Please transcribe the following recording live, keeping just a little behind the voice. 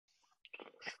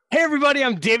Hey, everybody,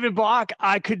 I'm David Bach.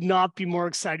 I could not be more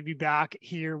excited to be back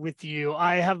here with you.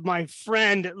 I have my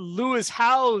friend Lewis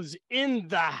Howes in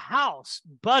the house,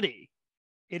 buddy.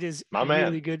 It is My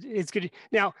really man. good. It's good.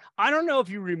 Now, I don't know if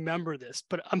you remember this,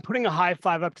 but I'm putting a high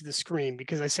five up to the screen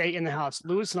because I say in the house.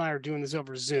 Lewis and I are doing this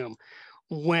over Zoom.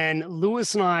 When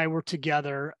Lewis and I were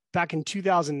together back in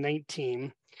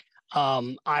 2019,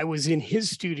 I was in his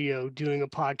studio doing a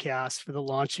podcast for the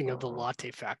launching of the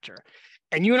Latte Factor.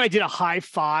 And you and I did a high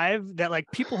five that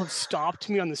like people have stopped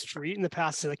me on the street in the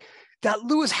past. They're like, that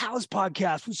Lewis Howes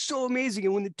podcast was so amazing.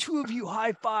 And when the two of you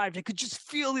high fived, I could just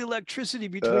feel the electricity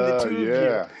between the two of you.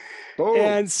 Yeah. Boom.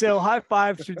 And so high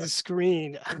five through the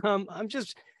screen. I'm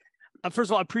just, first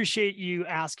of all, I appreciate you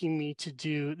asking me to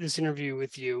do this interview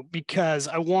with you because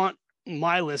I want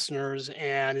my listeners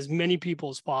and as many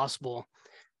people as possible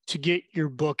to get your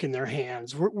book in their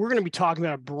hands. We're going to be talking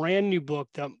about a brand new book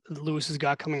that Lewis has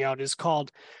got coming out. It's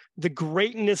called The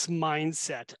Greatness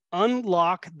Mindset.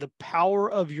 Unlock the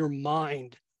power of your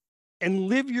mind and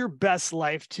live your best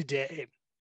life today.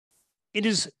 It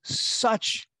is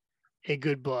such a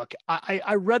good book.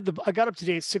 I got up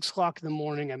today at 6:00 in the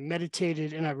morning. I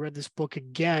meditated and I read this book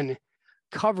again,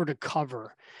 cover to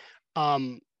cover.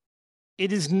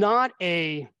 It is not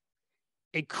a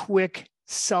quick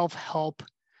self-help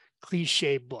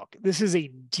cliche book. This is a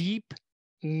deep,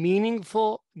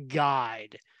 meaningful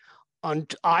guide on,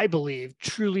 I believe,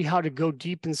 truly how to go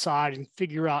deep inside and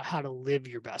figure out how to live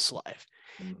your best life.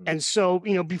 Mm-hmm. And so,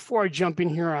 before I jump in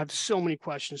here, I have so many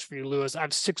questions for you, Lewis. I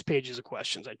have 6 pages of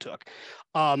questions I took.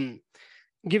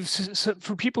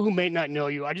 For people who may not know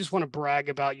you, I just want to brag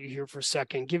about you here for a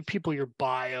second. Give people your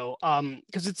bio,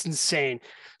 because it's insane.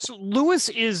 So Lewis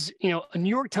is, a New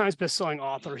York Times bestselling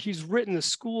author. He's written The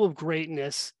School of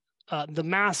Greatness, The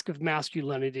Mask of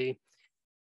Masculinity.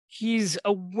 He's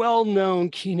a well-known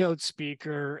keynote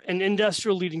speaker, an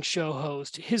industrial leading show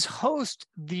host. His host,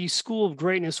 The School of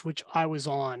Greatness, which I was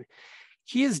on,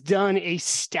 he has done a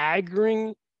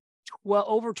staggering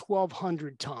over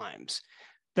 1,200 times.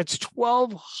 That's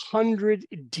 1,200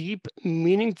 deep,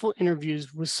 meaningful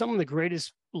interviews with some of the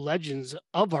greatest legends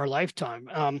of our lifetime.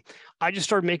 I just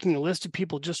started making a list of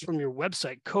people just from your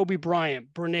website: Kobe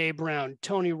Bryant, Brene Brown,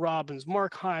 Tony Robbins,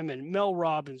 Mark Hyman, Mel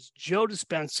Robbins, Joe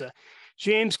Dispenza,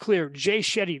 James Clear, Jay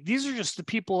Shetty. These are just the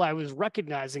people I was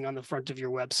recognizing on the front of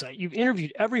your website. You've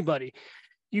interviewed everybody.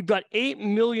 You've got 8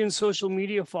 million social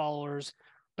media followers.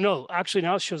 No, actually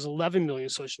now it shows 11 million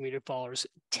social media followers,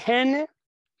 10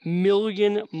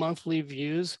 million monthly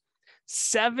views,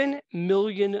 7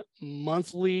 million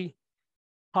monthly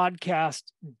podcast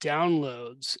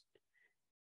downloads.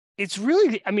 It's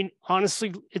really,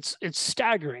 honestly, it's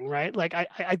staggering, right? Like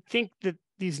I think that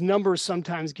these numbers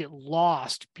sometimes get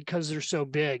lost because they're so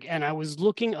big. And I was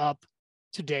looking up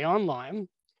today online,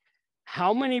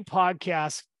 how many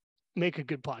podcasts make a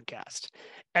good podcast?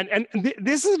 And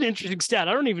this is an interesting stat.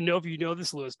 I don't even know if you know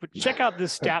this, Lewis, but check out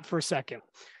this stat for a second.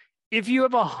 If you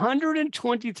have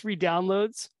 123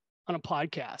 downloads on a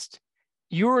podcast,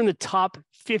 you're in the top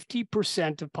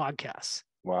 50% of podcasts.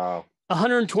 Wow.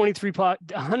 123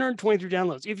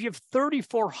 downloads. If you have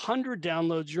 3,400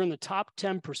 downloads, you're in the top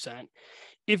 10%.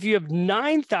 If you have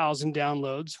 9,000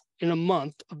 downloads in a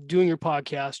month of doing your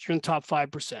podcast, you're in the top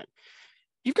 5%.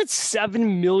 You've got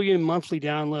 7 million monthly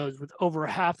downloads with over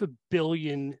 500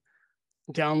 million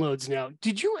downloads now.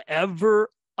 Did you ever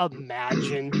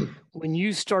imagine when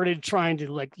you started trying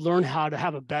to learn how to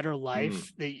have a better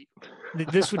life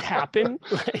that this would happen?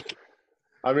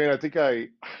 I think I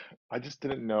just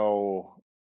didn't know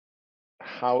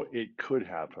how it could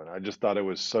happen. I just thought it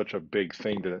was such a big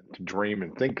thing to dream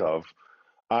and think of.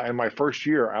 In my first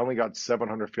year, I only got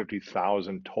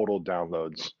 750,000 total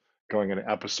downloads, going an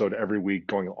episode every week,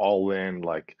 going all in,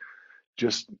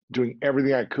 just doing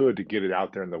everything I could to get it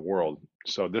out there in the world.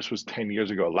 So this was 10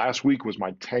 years ago. Last week was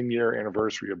my 10-year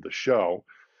anniversary of the show.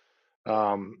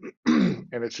 And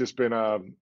it's just been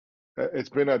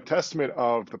a testament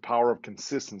of the power of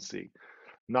consistency,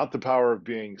 not the power of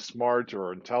being smart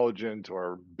or intelligent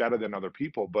or better than other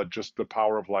people, but just the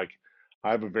power of I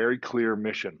have a very clear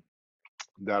mission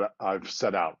that I've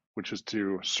set out, which is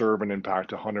to serve and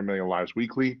impact 100 million lives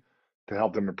weekly to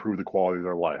help them improve the quality of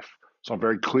their life. So I'm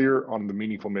very clear on the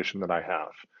meaningful mission that I have.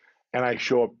 And I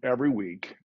show up every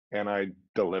week and I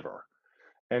deliver.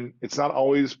 And it's not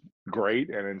always great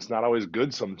and it's not always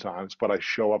good sometimes, but I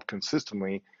show up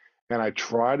consistently and I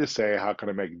try to say, how can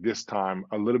I make this time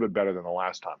a little bit better than the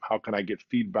last time? How can I get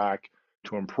feedback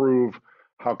to improve?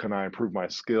 How can I improve my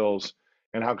skills?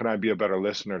 And how can I be a better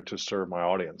listener to serve my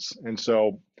audience? And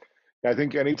so I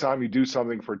think anytime you do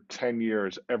something for 10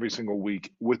 years, every single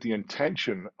week, with the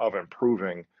intention of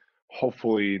improving,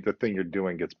 hopefully the thing you're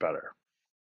doing gets better.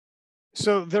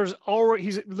 So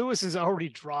Lewis has already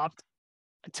dropped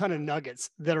a ton of nuggets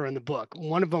that are in the book.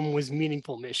 One of them was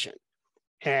meaningful mission.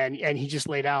 And he just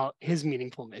laid out his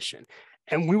meaningful mission.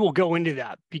 And we will go into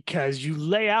that because you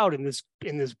lay out in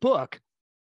this book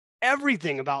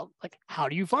everything about like, how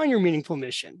do you find your meaningful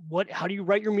mission? How do you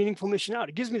write your meaningful mission out?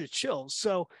 It gives me the chills.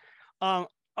 So, all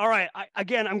right,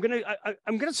 I'm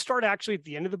gonna start actually at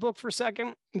the end of the book for a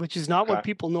second, which is not Okay. what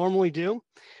people normally do.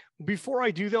 Before I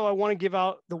do, though, I want to give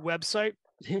out the website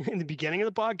in the beginning of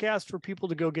the podcast for people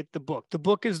to go get the book. The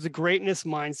book is The Greatness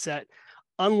Mindset: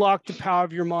 Unlock the Power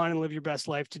of Your Mind and Live Your Best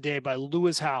Life Today by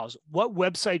Lewis Howes. What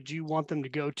website do you want them to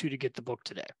go to get the book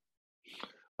today?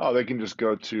 Oh, they can just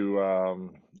go to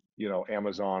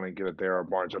Amazon and get it there, or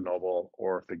Barnes and Noble,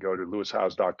 or if they go to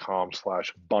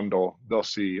lewishowes.com/bundle, they'll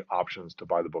see options to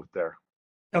buy the book there.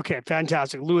 Okay,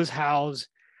 fantastic.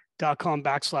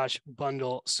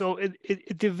 lewishowes.com/bundle. So at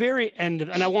the very end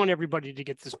and I want everybody to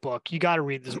get this book. You got to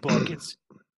read this book.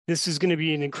 This is going to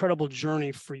be an incredible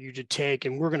journey for you to take,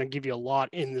 and we're going to give you a lot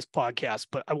in this podcast,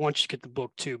 but I want you to get the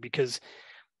book too, because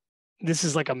this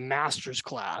is like a master's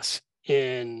class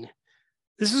this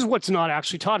is what's not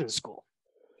actually taught in school.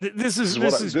 This is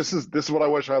what I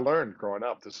wish I learned growing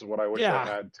up. This is what I wish Yeah. I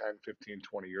had 10, 15,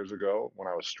 20 years ago when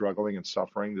I was struggling and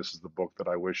suffering. This is the book that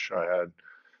I wish I had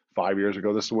 5 years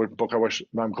ago. This is the book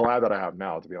I'm glad that I have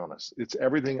now, to be honest. It's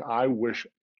everything I wish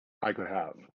I could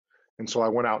have. And so I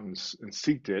went out and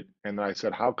seeked it. And I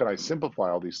said, how can I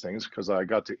simplify all these things? Because I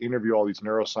got to interview all these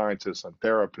neuroscientists and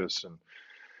therapists and,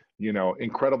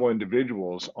 incredible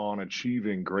individuals on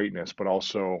achieving greatness, but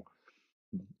also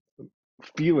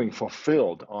feeling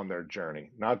fulfilled on their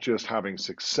journey, not just having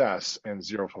success and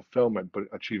zero fulfillment, but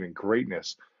achieving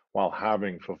greatness while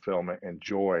having fulfillment and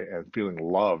joy and feeling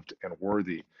loved and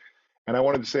worthy. And I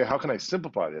wanted to say, how can I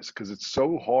simplify this? Because it's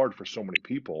so hard for so many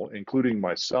people, including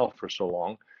myself for so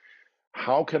long.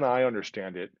 How can I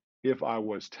understand it if I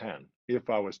was 10, if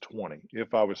I was 20,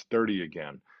 if I was 30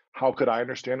 again? How could I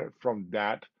understand it from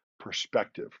that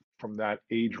perspective, from that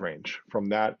age range, from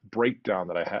that breakdown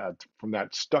that I had, from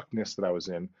that stuckness that I was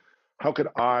in? How could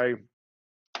I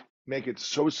make it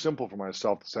so simple for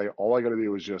myself to say, all I got to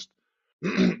do is just,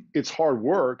 it's hard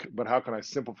work, but how can I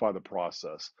simplify the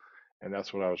process? And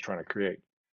that's what I was trying to create.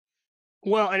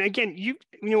 Well, and again,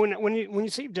 when you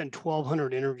say you've done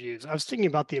 1,200 interviews, I was thinking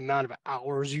about the amount of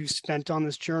hours you've spent on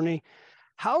this journey.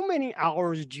 How many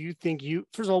hours do you think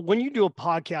first of all, when you do a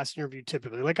podcast interview,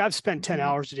 typically, like I've spent 10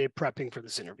 hours a day prepping for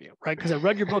this interview, right? Because I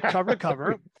read your book cover to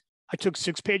cover. I took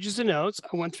 6 pages of notes.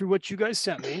 I went through what you guys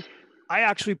sent me. I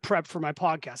actually prepped for my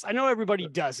podcast. I know everybody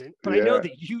doesn't, but Yeah. I know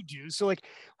that you do. So like,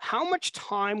 how much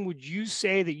time would you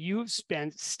say that you have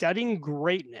spent studying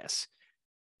greatness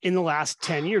in the last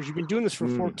 10 years? You've been doing this for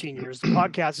 14 years. The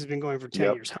podcast has been going for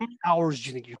 10 years. How many hours do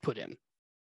you think you've put in?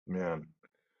 Man.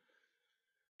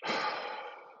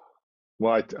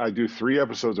 Well, I do 3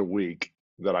 episodes a week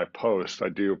that I post. I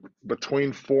do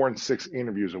between 4 and 6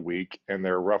 interviews a week, and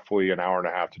they're roughly an hour and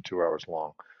a half to 2 hours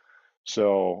long.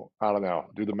 So I don't know,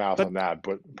 do the math on that,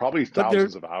 but probably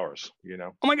thousands of hours,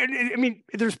 Oh my God. I mean,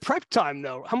 there's prep time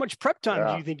though. How much prep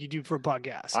time do you think you do for a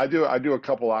podcast? I do a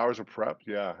couple hours of prep.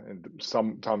 Yeah. And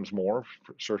sometimes more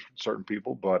for certain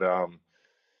people, but,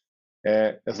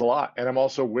 and it's a lot. And I'm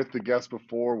also with the guest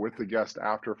before, with the guest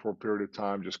after for a period of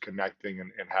time, just connecting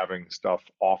and having stuff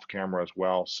off camera as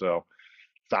well. So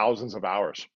thousands of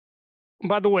hours.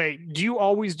 By the way, do you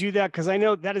always do that? Because I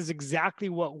know that is exactly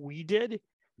what we did.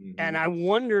 Mm-hmm. And I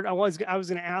wondered, I was going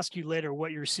to ask you later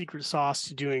what your secret sauce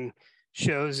to doing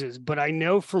shows is. But I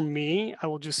know for me, I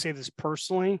will just say this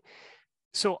personally.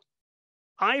 So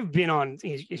I've been on,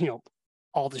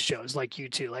 all the shows like you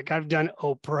too. Like I've done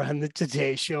Oprah and the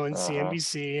Today Show and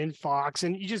CNBC and Fox,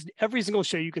 and every single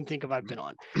show you can think of, I've been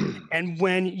on. And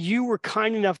when you were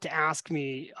kind enough to ask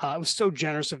me, I was so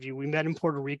generous of you. We met in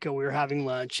Puerto Rico. We were having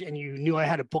lunch, and you knew I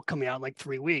had a book coming out in like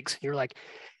 3 weeks. And you're like,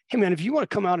 "Hey man, if you want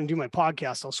to come out and do my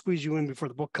podcast, I'll squeeze you in before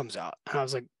the book comes out." And I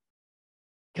was like,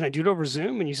 "Can I do it over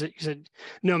Zoom?" And you said,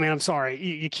 "No, man, I'm sorry.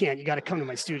 You can't. You got to come to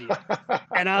my studio."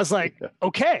 And I was like,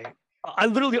 "Okay." I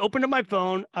literally opened up my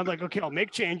phone. I'm like, okay, I'll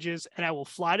make changes and I will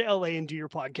fly to LA and do your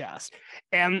podcast.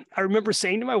 And I remember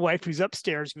saying to my wife, who's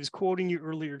upstairs, who was quoting you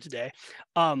earlier today,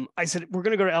 I said, we're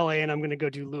going to go to LA and I'm going to go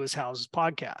do Lewis Howes'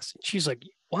 podcast. And she's like,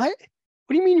 what?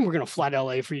 What do you mean we're going to fly to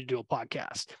LA for you to do a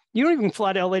podcast? You don't even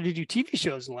fly to LA to do TV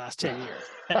shows in the last 10 years.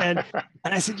 And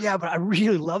I said, yeah, but I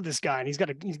really love this guy. And he's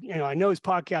got I know his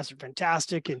podcasts are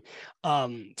fantastic. And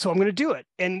so I'm going to do it.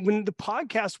 And when the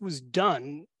podcast was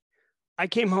done, I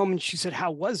came home and she said,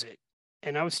 how was it?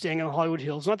 And I was staying in the Hollywood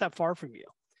Hills, not that far from you.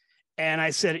 And I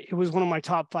said, it was one of my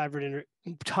top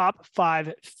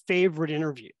five favorite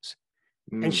interviews.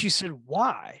 And Mm, she said,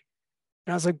 why?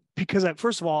 And I was like, because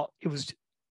first of all, it was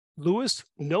Lewis,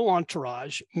 no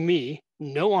entourage, me,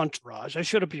 no entourage. I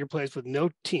showed up at your place with no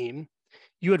team.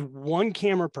 You had one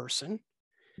camera person,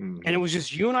 and it hmm was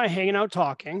just you and I hanging out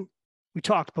talking. We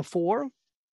talked before,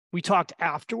 we talked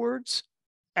afterwards,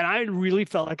 and I really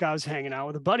felt like I was hanging out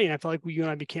with a buddy, and I felt like you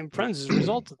and I became friends as a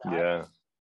result of that.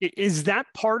 Yeah. Is that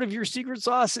part of your secret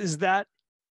sauce? Is that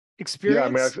Yeah, I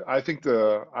mean, experience? I think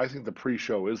the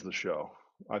pre-show is the show.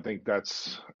 I think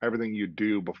that's everything you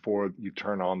do before you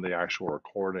turn on the actual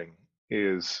recording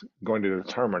is going to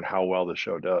determine how well the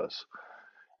show does.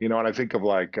 You know, and I think of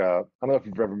like I don't know if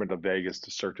you've ever been to Vegas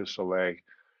to Cirque du Soleil,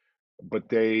 but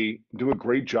they do a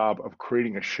great job of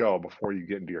creating a show before you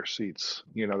get into your seats.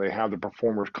 You know, they have the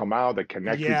performers come out, they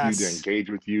connect with you, they Yes.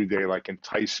 engage with you, they like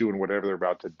entice you in whatever they're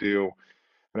about to do.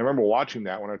 And I remember watching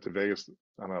that when I went to Vegas,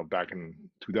 I don't know, back in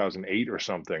 2008 or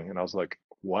something. And I was like,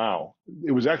 wow,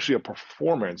 it was actually a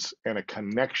performance and a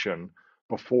connection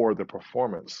before the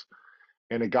performance.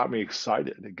 And it got me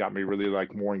excited. It got me really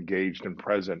like more engaged and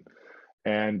present.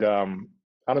 And I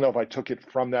don't know if I took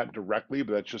it from that directly,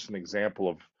 but that's just an example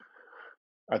of,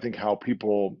 I think, how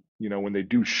people, you know, when they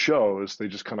do shows, they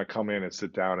just kind of come in and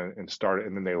sit down and start it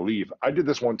and then they leave. I did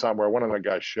this one time where I went on a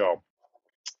guy's show,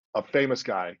 a famous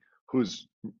guy who's,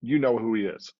 you know who he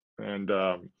is. And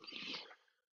I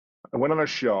went on a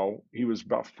show. He was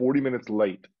about 40 minutes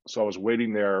late. So I was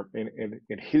waiting there in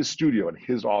his studio, in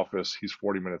his office. He's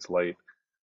 40 minutes late.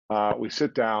 We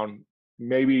sit down,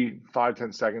 maybe 5,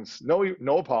 10 seconds.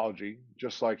 No apology.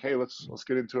 Just like, hey, let's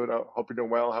get into it. I hope you're doing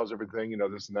well. How's everything? You know,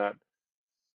 this and that.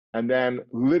 And then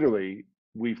literally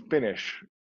we finish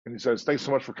and he says, thanks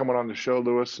so much for coming on the show,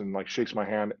 Lewis, and like shakes my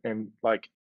hand and like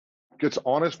gets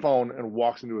on his phone and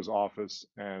walks into his office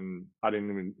and he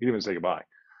didn't even say goodbye.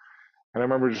 And I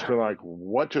remember just being like,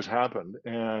 what just happened?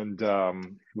 And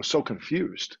was so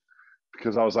confused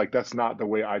because I was like, that's not the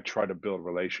way I try to build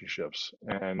relationships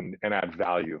and add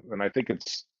value. And I think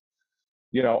it's,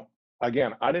 you know,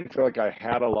 again, I didn't feel like I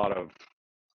had a lot of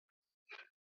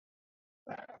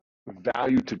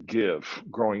value to give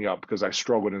growing up because I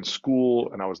struggled in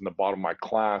school and I was in the bottom of my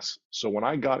class. So when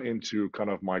I got into kind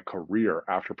of my career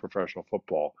after professional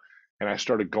football and I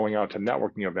started going out to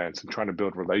networking events and trying to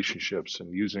build relationships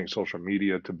and using social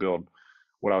media to build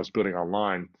what I was building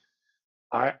online,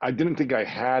 I didn't think I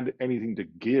had anything to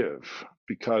give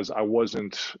because I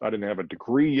didn't have a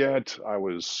degree yet. I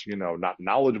was, you know, not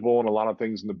knowledgeable in a lot of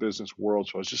things in the business world.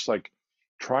 So I was just like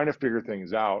trying to figure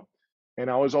things out. And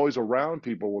I was always around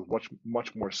people with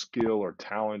much more skill or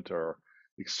talent or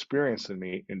experience than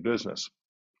me in business.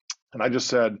 And I just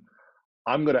said,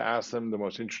 I'm going to ask them the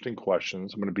most interesting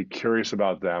questions. I'm going to be curious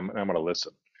about them and I'm going to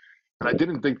listen. And I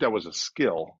didn't think that was a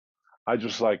skill. I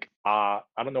just like, I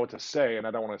don't know what to say, and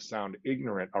I don't want to sound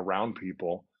ignorant around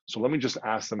people. So let me just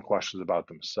ask them questions about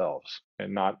themselves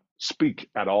and not speak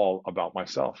at all about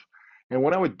myself. And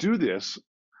when I would do this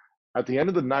at the end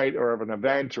of the night or of an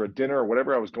event or a dinner or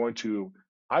whatever I was going to,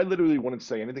 I literally wouldn't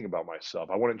say anything about myself.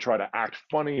 I wouldn't try to act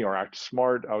funny or act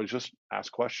smart. I would just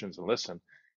ask questions and listen.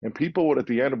 And people would at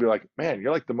the end would be like, man,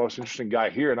 you're like the most interesting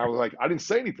guy here. And I was like, I didn't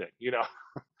say anything, you know?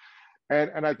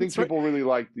 And I think That's right. people really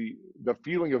like the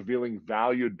feeling of feeling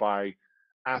valued by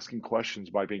asking questions,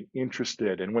 by being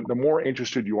interested. And when the more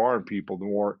interested you are in people, the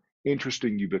more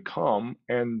interesting you become,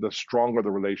 and the stronger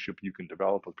the relationship you can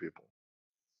develop with people.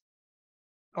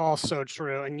 Also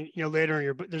true. And later in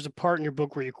your book, there's a part in your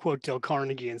book where you quote Dale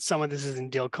Carnegie, and some of this is in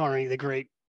Dale Carnegie, the great,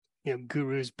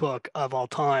 guru's book of all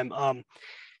time. I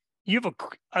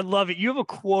love it. You have a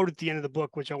quote at the end of the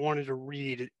book, which I wanted to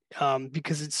read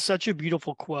because it's such a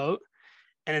beautiful quote.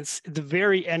 And it's at the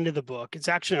very end of the book. It's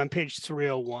actually on page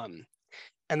 301.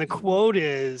 And the Mhm. quote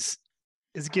is,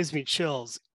 it gives me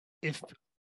chills.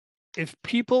 If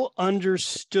people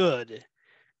understood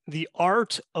the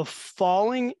art of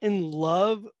falling in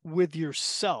love with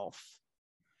yourself,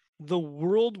 the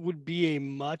world would be a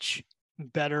much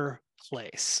better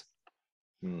place.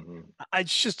 Mhm.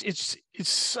 It's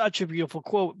such a beautiful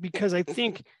quote because I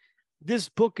think this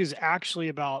book is actually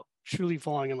about truly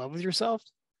falling in love with yourself,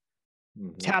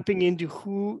 Mhm. tapping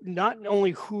into not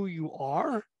only who you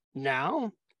are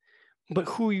now, but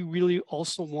who you really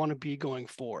also want to be going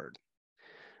forward.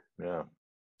 Yeah.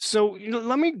 So,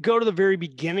 let me go to the very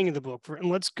beginning of the book and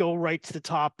let's go right to the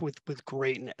top with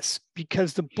greatness,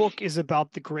 because the book is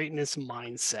about the greatness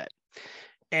mindset.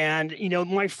 And,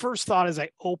 my first thought as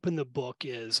I open the book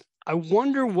is, I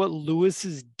wonder what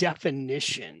Lewis's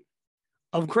definition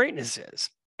of greatness is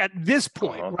at this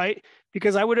point, Uh-huh. right?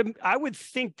 Because I would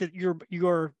think that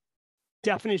your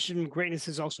definition of greatness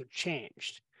has also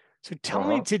changed. So tell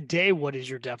me Uh-huh. today, what is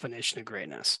your definition of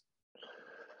greatness?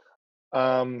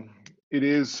 Um, it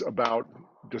is about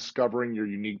discovering your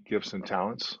unique gifts and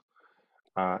talents,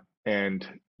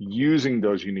 and using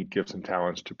those unique gifts and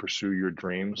talents to pursue your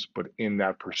dreams, but in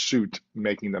that pursuit,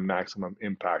 making the maximum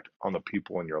impact on the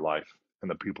people in your life and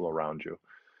the people around you.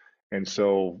 And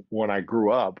so when I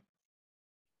grew up,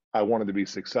 I wanted to be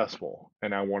successful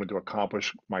and I wanted to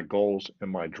accomplish my goals and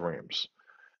my dreams.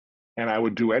 And I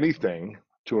would do anything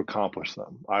to accomplish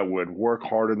them. I would work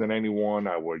harder than anyone.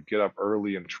 I would get up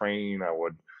early and train. I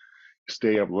would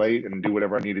stay up late and do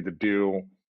whatever I needed to do.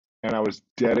 And I was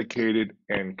dedicated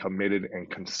and committed and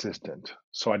consistent.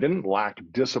 So I didn't lack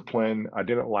discipline. I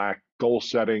didn't lack goal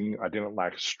setting. I didn't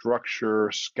lack structure,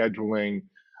 scheduling.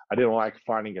 I didn't lack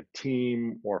finding a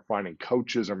team or finding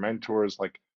coaches or mentors.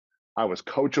 Like, I was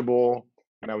coachable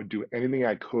and I would do anything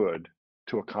I could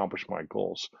to accomplish my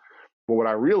goals. But what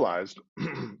I realized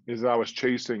is that I was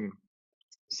chasing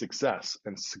success,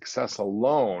 and success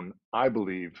alone, I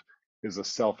believe, is a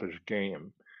selfish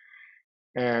game.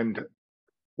 And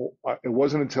it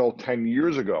wasn't until 10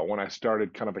 years ago when I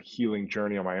started kind of a healing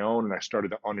journey on my own and I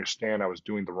started to understand I was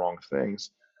doing the wrong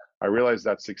things. I realized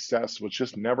that success was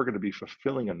just never going to be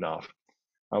fulfilling enough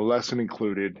unless it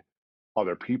included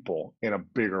other people in a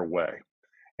bigger way.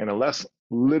 And unless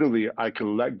literally I could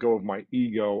let go of my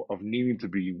ego of needing to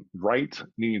be right,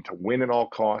 needing to win at all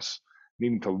costs,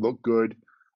 needing to look good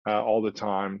all the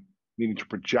time, needing to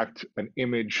project an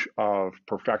image of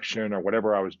perfection or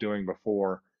whatever I was doing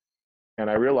before. And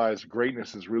I realized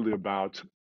greatness is really about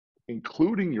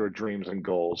including your dreams and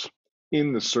goals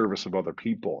in the service of other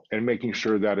people and making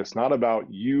sure that it's not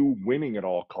about you winning at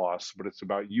all costs, but it's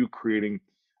about you creating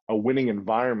a winning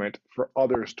environment for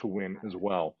others to win as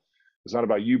well. It's not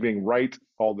about you being right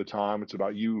all the time. It's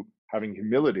about you having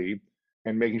humility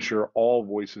and making sure all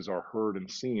voices are heard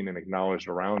and seen and acknowledged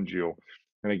around you.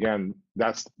 And again,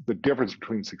 that's the difference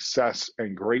between success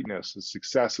and greatness. Is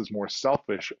success is more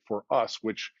selfish for us,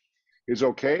 which is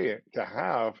okay to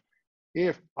have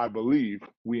if I believe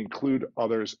we include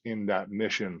others in that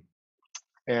mission.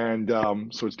 And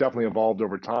so it's definitely evolved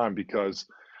over time because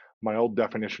my old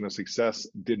definition of success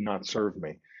did not serve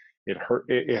me. It hurt.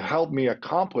 It helped me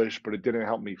accomplish, but it didn't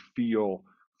help me feel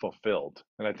fulfilled.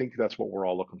 And I think that's what we're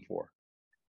all looking for.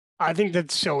 I think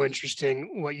that's so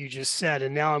interesting what you just said.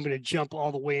 And now I'm going to jump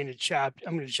all the way into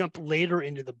I'm going to jump later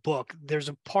into the book. There's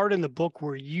a part in the book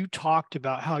where you talked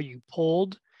about how you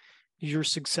pulled your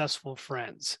successful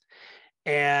friends.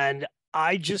 And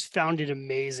I just found it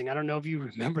amazing. I don't know if you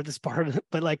remember this part of it,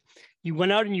 but like, you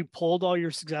went out and you polled all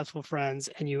your successful friends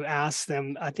and you asked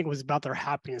them, I think it was about their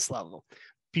happiness level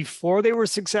before they were Mhm.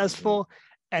 successful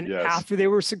and Yes. after they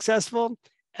were successful.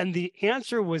 And the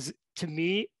answer was, to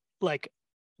me, like,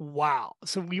 wow.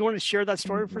 So you want to share that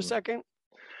story for a Hmm. second?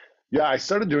 Yeah, I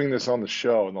started doing this on the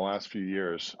show in the last few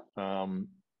years.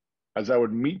 As I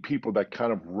would meet people that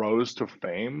kind of rose to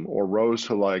fame or rose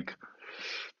to, like,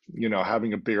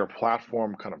 having a bigger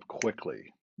platform kind of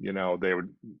quickly. They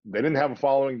didn't have a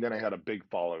following, then I had a big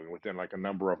following within like a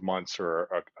number of months or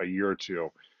a year or two.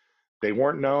 They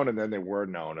weren't known and then they were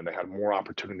known and they had more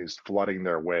opportunities flooding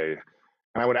their way.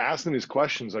 And I would ask them these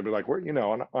questions. I'd be like,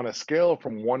 on a scale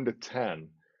from 1 to 10,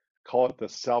 call it the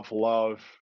self-love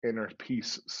inner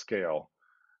peace scale.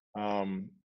 Um,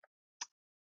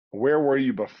 where were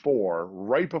you before,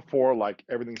 right before like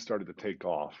everything started to take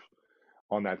off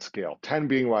on that scale? 10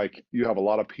 being like you have a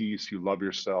lot of peace, you love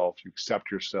yourself, you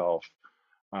accept yourself,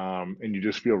 and you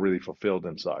just feel really fulfilled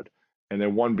inside. And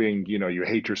then one being, you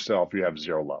hate yourself, you have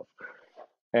zero love.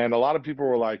 And a lot of people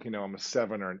were like, I'm a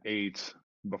 7 or an 8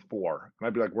 before. And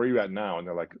I'd be like, where are you at now? And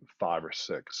they're like 5 or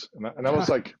 6. And I was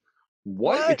like,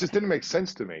 what? It What? just didn't make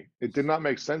sense to me. It did not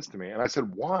make sense to me. And I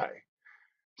said, why?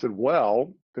 I said,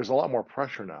 well, there's a lot more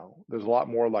pressure now. There's a lot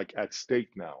more like at stake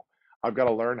now. I've got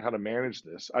to learn how to manage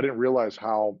this. I didn't realize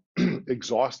how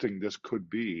exhausting this could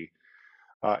be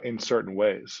in certain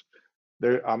ways.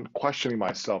 I'm questioning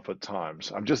myself at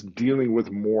times. I'm just dealing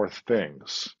with more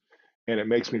things, and it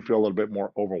makes me feel a little bit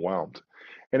more overwhelmed.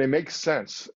 And it makes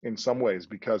sense in some ways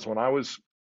because when I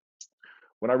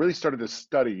really started to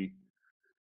study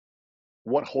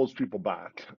what holds people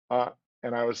back,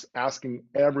 and I was asking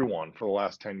everyone for the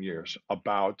last 10 years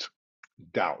about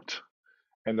doubt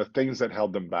and the things that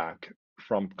held them back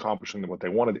from accomplishing what they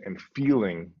wanted and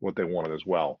feeling what they wanted as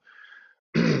well.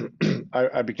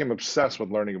 I became obsessed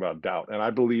with learning about doubt, and I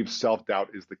believe self-doubt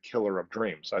is the killer of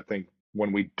dreams. I think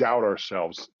when we doubt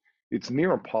ourselves, it's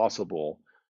near impossible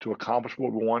to accomplish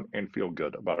what we want and feel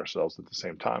good about ourselves at the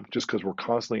same time, just because we're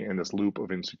constantly in this loop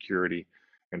of insecurity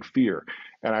and fear.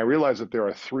 And I realize that there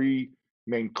are three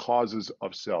main causes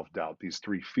of self-doubt, these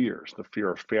three fears: the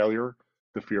fear of failure,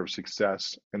 the fear of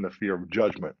success, and the fear of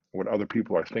judgment, what other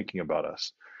people are thinking about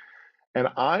us. And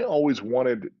I always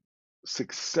wanted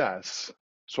success,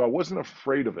 so I wasn't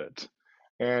afraid of it.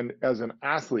 And as an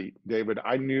athlete, David,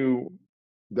 I knew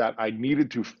that I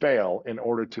needed to fail in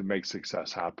order to make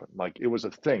success happen. Like it was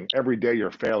a thing. Every day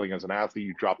you're failing as an athlete,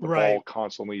 you drop the ball Right.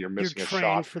 constantly, you're You're missing a trained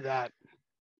shot. for that.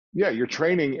 Yeah, you're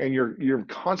training and you're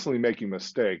constantly making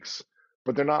mistakes,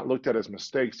 but they're not looked at as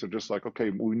mistakes. They're just like, okay,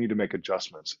 we need to make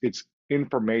adjustments. It's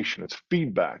information, it's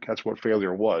feedback. That's what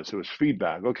failure was. It was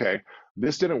feedback. Okay,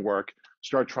 this didn't work.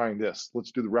 Start trying this.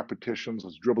 Let's do the repetitions.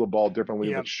 Let's dribble the ball differently.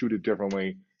 Yep. Let's shoot it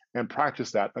differently and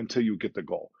practice that until you get the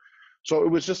goal. So it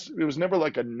was never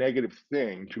like a negative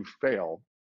thing to fail.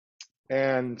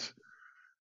 And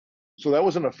so that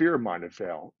wasn't a fear of mine to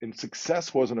fail. And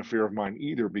success wasn't a fear of mine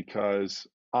either because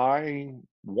I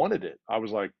wanted it. I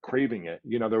was like craving it.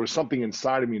 You know, there was something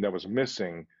inside of me that was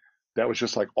missing that was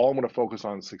just like, all I'm going to focus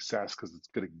on success because it's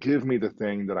going to give me the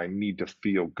thing that I need to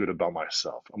feel good about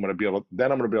myself. I'm going to be able to,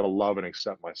 then I'm going to be able to love and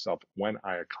accept myself when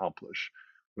I accomplish.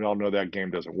 We all know that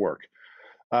game doesn't work.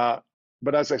 Uh,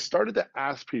 but as I started to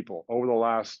ask people over the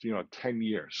last, 10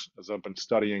 years, as I've been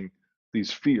studying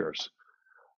these fears,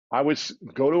 I would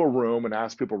go to a room and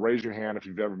ask people, raise your hand if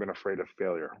you've ever been afraid of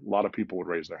failure. A lot of people would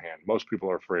raise their hand. Most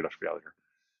people are afraid of failure.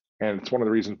 And it's one of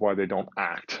the reasons why they don't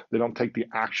act. They don't take the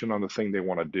action on the thing they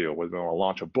want to do, whether they want to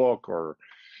launch a book or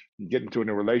get into a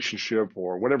new relationship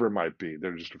or whatever it might be.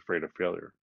 They're just afraid of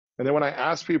failure. And then when I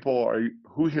ask people,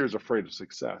 who here is afraid of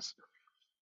success?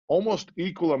 Almost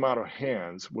equal amount of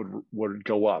hands would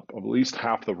go up, of at least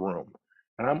half the room.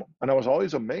 And I was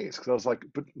always amazed because I was like,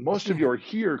 but most of you are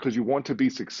here because you want to be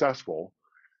successful,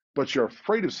 but you're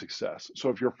afraid of success. So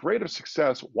if you're afraid of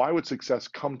success, why would success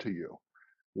come to you?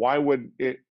 Why would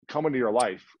it come into your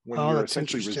life when Oh, you're that's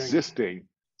essentially interesting. resisting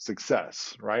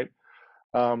success, right?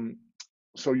 Um,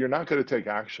 so you're not going to take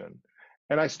action.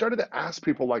 And I started to ask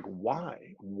people like,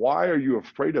 why? Why are you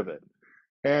afraid of it?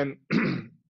 And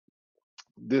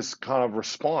this kind of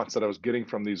response that I was getting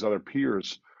from these other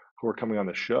peers who were coming on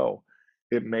the show,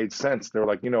 it made sense. They were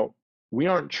like, we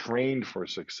aren't trained for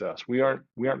success. We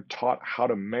aren't taught how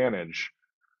to manage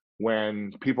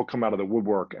when people come out of the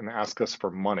woodwork and ask us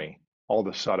for money all of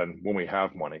a sudden when we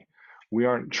have money. We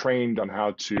aren't trained on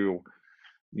how to,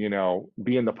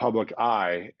 be in the public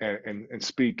eye and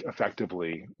speak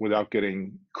effectively without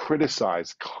getting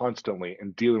criticized constantly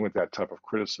and dealing with that type of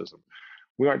criticism.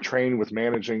 We aren't trained with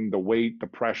managing the weight, the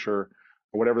pressure,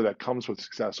 or whatever that comes with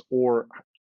success. Or,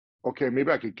 okay,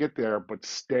 maybe I could get there, but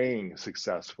staying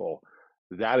successful,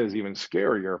 that is even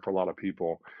scarier for a lot of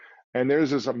people. And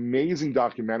there's this amazing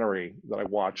documentary that I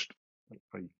watched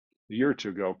a year or two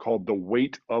ago called The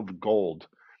Weight of Gold.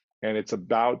 And it's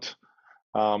about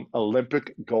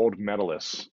Olympic gold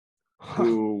medalists Huh.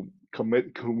 who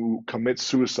commit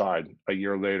suicide a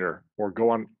year later or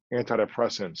go on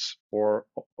antidepressants or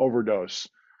overdose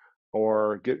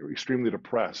or get extremely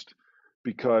depressed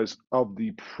because of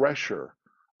the pressure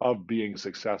of being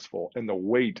successful and the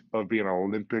weight of being an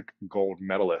Olympic gold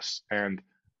medalist. And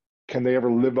can they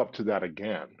ever live up to that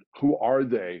again? Who are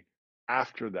they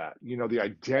after that? The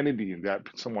identity that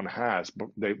someone has, but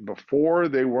before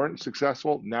they weren't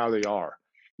successful, now they are.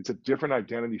 It's a different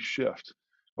identity shift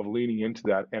of leaning into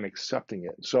that and accepting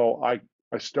it. So I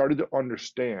started to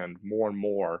understand more and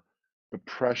more the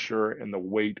pressure and the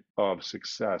weight of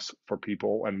success for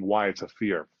people and why it's a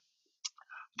fear.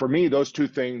 For me, those two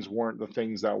things weren't the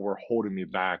things that were holding me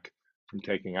back from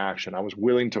taking action. I was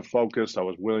willing to focus, I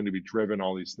was willing to be driven,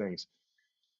 all these things.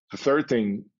 The third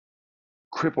thing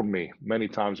crippled me many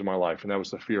times in my life, and that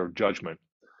was the fear of judgment.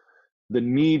 The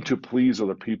need to please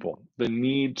other people, the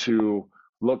need to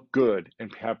look good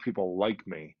and have people like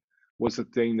me was the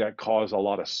thing that caused a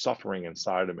lot of suffering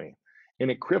inside of me.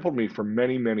 And it crippled me for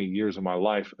many, many years of my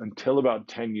life until about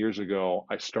 10 years ago,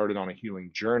 I started on a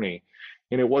healing journey.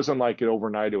 And it wasn't like it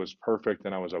overnight, it was perfect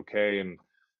and I was okay and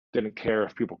didn't care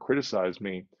if people criticized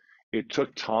me. It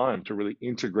took time to really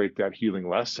integrate that healing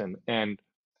lesson and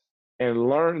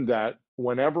learn that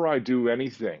whenever I do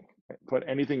anything, put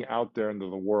anything out there into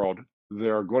the world,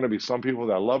 there are going to be some people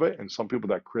that love it and some people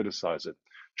that criticize it.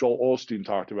 Joel Osteen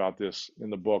talked about this in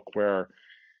the book where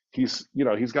he's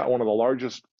got one of the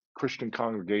largest Christian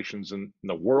congregations in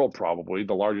the world, probably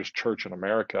the largest church in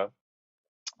America.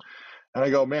 And I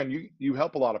go, man, you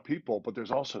help a lot of people, but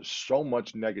there's also so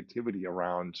much negativity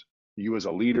around you as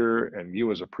a leader and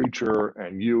you as a preacher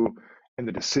and you and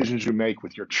the decisions you make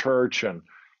with your church and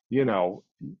you know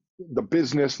the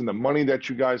business and the money that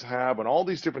you guys have and all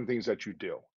these different things that you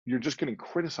do. You're just getting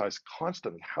criticized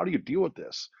constantly. How do you deal with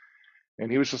this?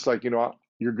 And he was just like,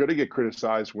 you're going to get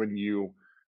criticized when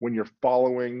you're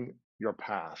following your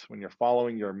path, when you're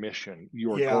following your mission,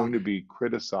 you are Yeah. going to be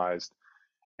criticized.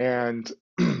 And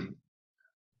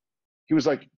he was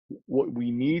like, what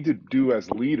we need to do as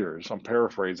leaders, I'm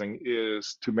paraphrasing,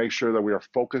 is to make sure that we are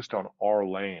focused on our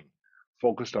lane,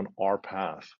 focused on our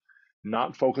path,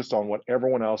 not focused on what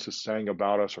everyone else is saying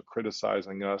about us or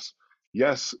criticizing us.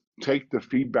 Yes, take the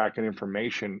feedback and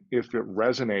information if it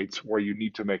resonates where you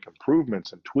need to make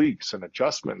improvements and tweaks and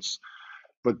adjustments,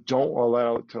 but don't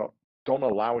allow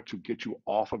it to get you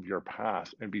off of your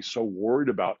path and be so worried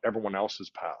about everyone else's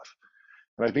path.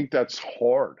 And I think that's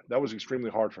hard. That was extremely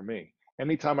hard for me.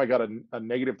 Anytime I got a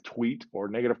negative tweet or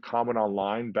negative comment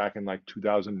online back in like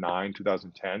 2009,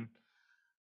 2010,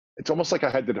 it's almost like I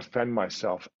had to defend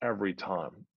myself every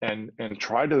time and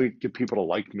try to get people to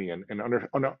like me and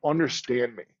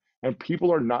understand me. And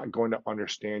people are not going to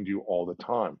understand you all the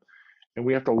time. And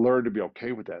we have to learn to be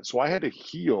okay with that. So I had to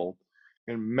heal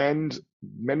and mend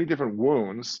many different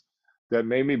wounds that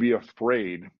made me be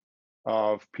afraid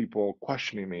of people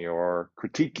questioning me or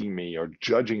critiquing me or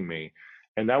judging me.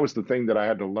 And that was the thing that I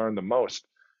had to learn the most.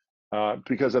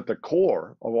 Because at the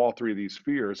core of all three of these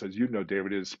fears, as you know,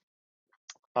 David, is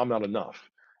I'm not enough.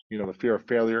 The fear of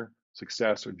failure,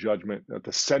 success, or judgment at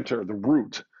the center, the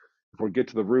root. If we get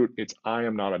to the root, it's I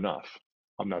am not enough.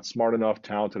 I'm not smart enough,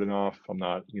 talented enough. I'm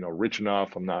not, rich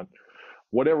enough. I'm not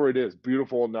whatever it is,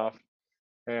 beautiful enough.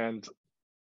 And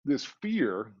this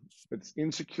fear, it's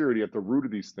insecurity at the root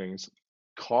of these things,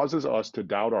 causes us to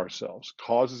doubt ourselves,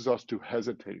 causes us to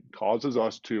hesitate, causes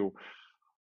us to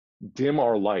dim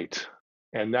our light.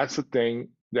 And that's the thing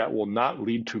that will not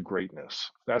lead to greatness.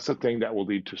 That's the thing that will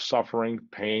lead to suffering,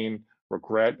 pain,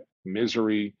 regret,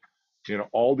 misery,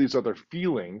 all these other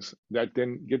feelings that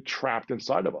then get trapped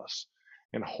inside of us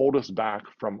and hold us back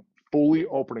from fully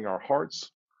opening our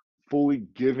hearts, fully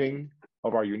giving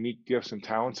of our unique gifts and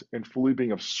talents, and fully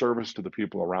being of service to the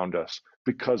people around us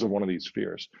because of one of these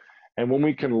fears. And when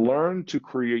we can learn to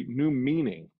create new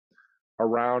meaning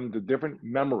around the different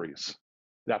memories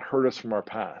that hurt us from our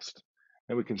past,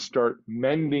 and we can start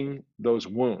mending those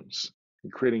wounds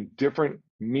and creating different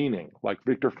meaning, like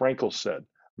Viktor Frankl said,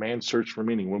 man's search for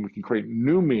meaning. When we can create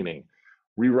new meaning,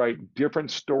 rewrite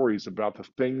different stories about the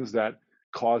things that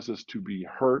cause us to be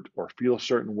hurt or feel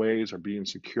certain ways or be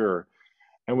insecure,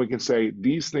 and we can say,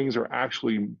 these things are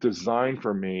actually designed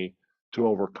for me to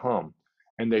overcome.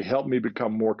 And they help me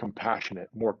become more compassionate,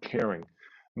 more caring,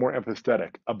 more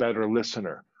empathetic, a better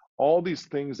listener. All these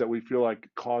things that we feel like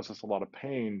cause us a lot of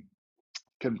pain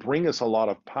can bring us a lot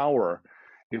of power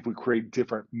if we create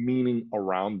different meaning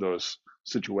around those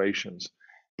situations.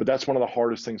 But that's one of the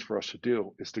hardest things for us to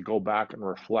do, is to go back and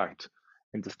reflect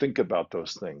and to think about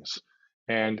those things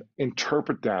and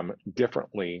interpret them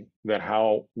differently than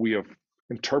how we have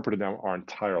interpreted them our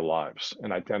entire lives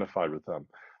and identified with them.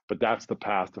 But that's the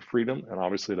path to freedom and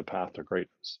obviously the path to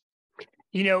greatness.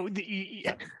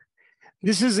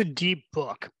 This is a deep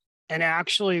book. And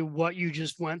actually, what you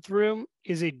just went through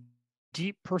is a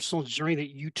deep personal journey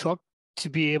that you took to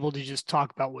be able to just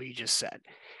talk about what you just said.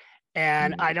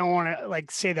 And I don't want to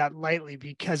say that lightly,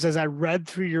 because as I read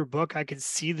through your book, I could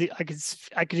see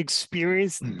I could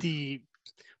experience the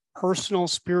personal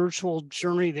spiritual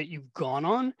journey that you've gone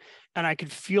on, and I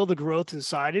could feel the growth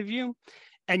inside of you.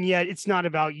 And yet it's not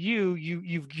about you.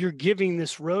 You're giving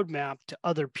this roadmap to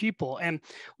other people. And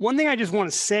one thing I just want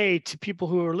to say to people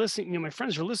who are listening, my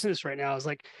friends who are listening to this right now, is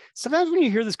like, sometimes when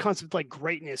you hear this concept like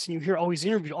greatness and you hear, he's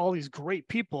interviewed all these great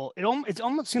people, it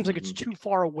almost seems like it's too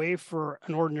far away for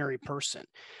an ordinary person.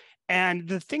 And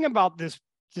the thing about this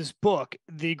book,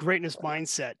 The Greatness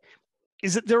Mindset,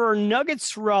 is that there are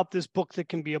nuggets throughout this book that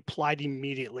can be applied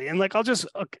immediately. And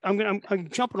I'm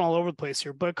jumping all over the place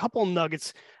here, but a couple of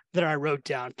nuggets that I wrote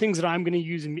down, things that I'm going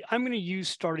to use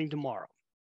starting tomorrow.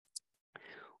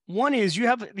 One is you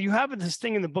have this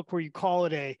thing in the book where you call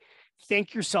it a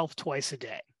thank yourself twice a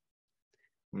day.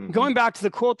 Going back to the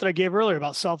quote that I gave earlier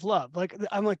about self-love,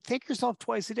 I'm like, thank yourself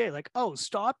twice a day. Like,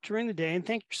 stop during the day and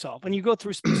thank yourself. And you go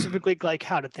through specifically like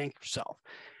how to thank yourself.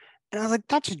 And I was like,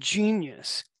 that's a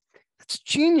genius. It's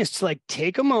genius to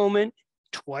take a moment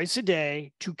twice a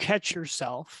day to catch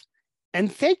yourself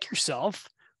and thank yourself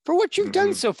for what you've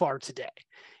done so far today,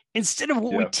 instead of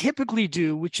what we typically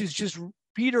do, which is just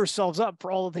beat ourselves up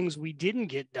for all the things we didn't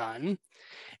get done.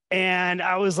 And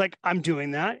I was like, I'm doing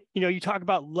that. You talk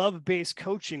about love-based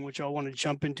coaching, which I want to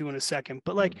jump into in a second,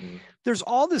 but there's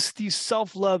all these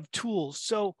self-love tools.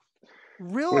 So Well,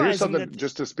 here's realizing something, that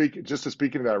just to speak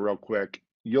into that real quick.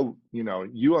 You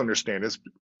understand this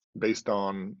based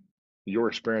on your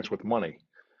experience with money.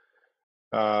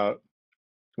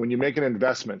 When you make an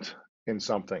investment in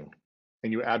something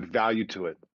and you add value to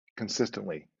it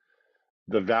consistently,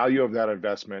 the value of that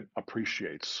investment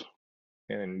appreciates,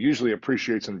 and usually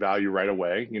appreciates in value right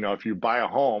away. You know, if you buy a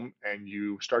home and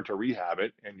you start to rehab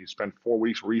it and you spend 4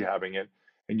 weeks rehabbing it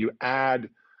and you add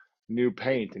new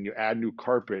paint and you add new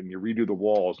carpet and you redo the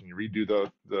walls and you redo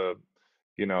the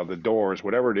you know, the doors,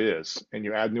 whatever it is, and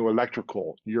you add new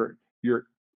electrical, you're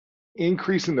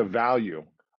increasing the value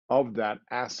of that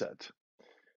asset,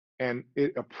 and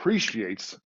it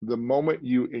appreciates the moment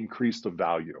you increase the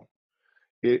value.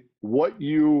 It what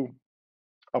you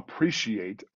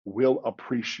appreciate will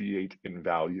appreciate in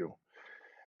value.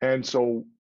 And so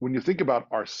when you think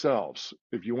about ourselves,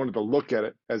 if you wanted to look at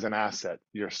it as an asset,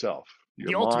 yourself, your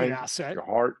The ultimate mind, asset. your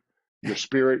heart, your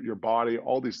spirit, your body,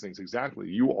 all these things, exactly.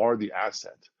 You are the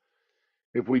asset.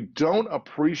 If we don't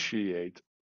appreciate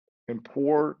and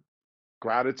pour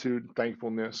gratitude,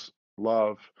 thankfulness,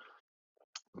 love,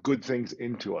 good things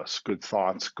into us, good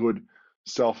thoughts, good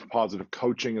self-positive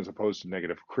coaching as opposed to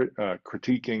negative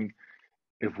critiquing,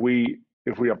 if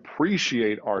we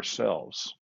appreciate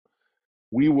ourselves,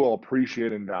 we will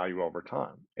appreciate and value over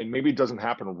time. And maybe it doesn't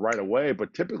happen right away,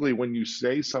 but typically when you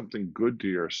say something good to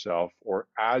yourself or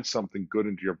add something good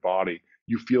into your body,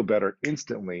 you feel better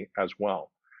instantly as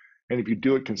well. And if you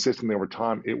do it consistently over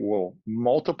time, it will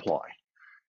multiply.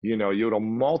 You know, it'll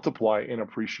multiply in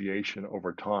appreciation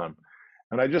over time.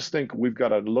 And I just think we've got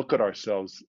to look at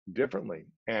ourselves differently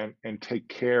and take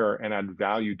care and add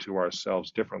value to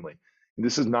ourselves differently. And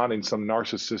this is not in some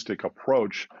narcissistic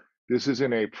approach. This is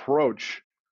an approach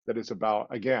that is about,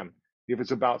 again, if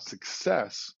it's about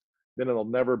success, then it'll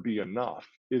never be enough.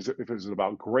 If it's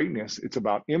about greatness, it's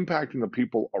about impacting the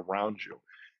people around you.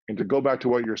 And to go back to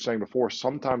what you were saying before,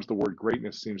 sometimes the word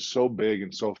greatness seems so big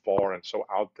and so far and so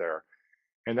out there.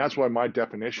 And that's why my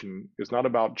definition is not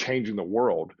about changing the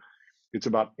world. It's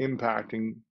about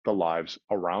impacting the lives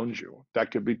around you.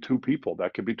 That could be 2 people,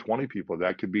 that could be 20 people,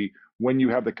 that could be when you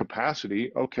have the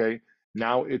capacity, okay,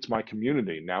 now it's my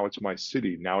community, now it's my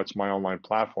city, now it's my online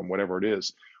platform, whatever it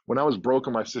is. When I was broke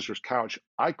on my sister's couch,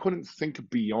 I couldn't think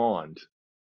beyond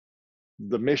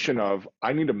the mission of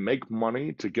I need to make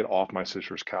money to get off my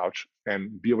sister's couch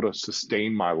and be able to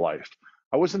sustain my life.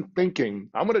 I wasn't thinking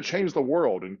I'm going to change the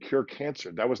world and cure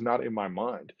cancer. That was not in my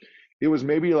mind. It was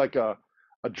maybe like a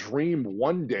dream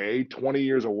one day, 20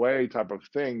 years away type of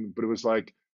thing, but it was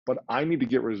like, but I need to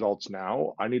get results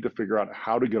now. I need to figure out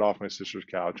how to get off my sister's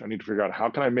couch. I need to figure out how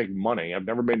can I make money? I've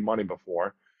never made money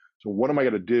before. So what am I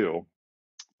going to do?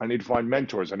 I need to find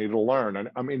mentors. I need to learn. And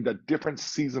I'm in the different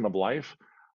season of life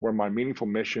where my meaningful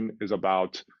mission is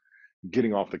about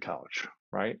getting off the couch,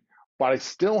 right? But I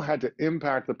still had to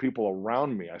impact the people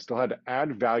around me. I still had to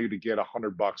add value to get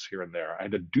 $100 here and there. I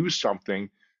had to do something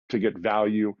to get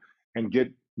value and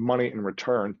get money in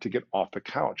return to get off the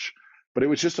couch. But it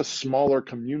was just a smaller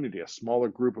community, a smaller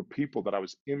group of people that I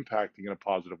was impacting in a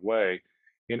positive way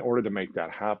in order to make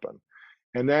that happen.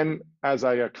 And then as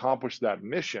I accomplished that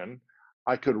mission,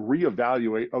 I could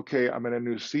reevaluate, okay, I'm in a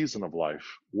new season of life.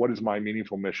 What is my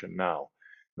meaningful mission now?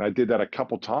 And I did that a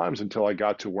couple times until I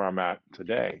got to where I'm at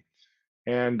today.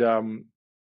 And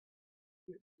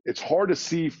it's hard to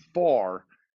see far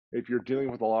if you're dealing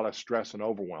with a lot of stress and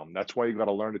overwhelm. That's why you've got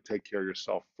to learn to take care of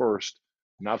yourself first,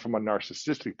 not from a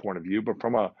narcissistic point of view, but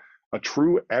from a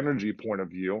true energy point of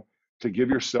view to give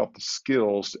yourself the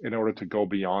skills in order to go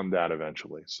beyond that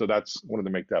eventually. So that's wanted to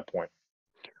make that point.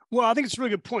 Well, I think it's a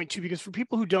really good point too, because for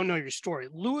people who don't know your story,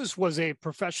 Lewis was a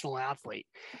professional athlete.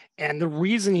 And the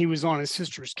reason he was on his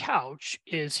sister's couch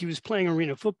is he was playing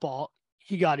arena football.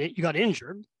 You got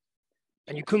injured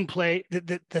and you couldn't play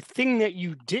the thing that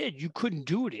you did, you couldn't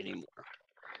do it anymore.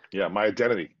 Yeah, my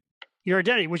identity. Your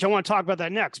identity, which I want to talk about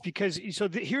that next, because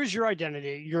here's your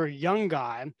identity. You're a young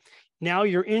guy. Now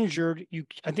you're injured.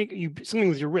 I think something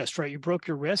with your wrist, right? You broke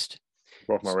your wrist.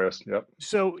 Broke my wrist. Yep.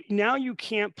 So now you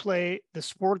can't play the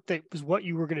sport that was what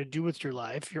you were going to do with your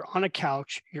life. You're on a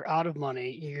couch. You're out of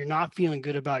money. You're not feeling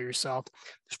good about yourself.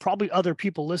 There's probably other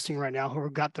people listening right now who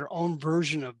have got their own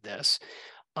version of this.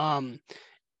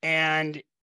 And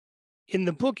in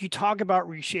the book, you talk about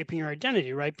reshaping your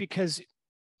identity, right? Because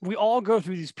we all go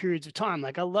through these periods of time.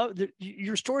 Like I love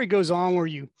your story goes on where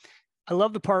I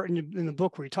love the part in the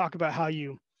book where you talk about how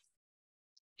you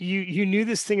knew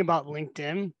this thing about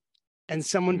LinkedIn and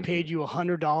someone paid you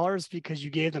 $100 because you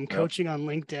gave them coaching on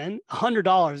LinkedIn,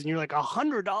 $100. And you're like,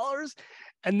 $100?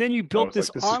 And then you built this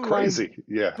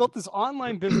built this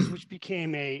online business, which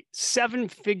became a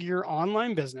 7-figure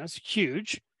online business,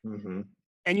 huge. Mm-hmm.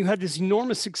 And you had this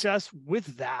enormous success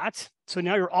with that. So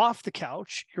now you're off the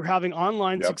couch, you're having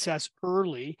online success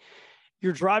early.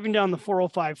 you're driving down the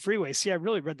 405 freeway. See, I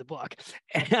really read the book.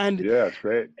 And Yeah, it's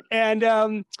great. and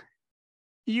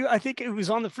I think it was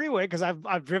on the freeway, because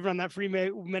I've driven on that freeway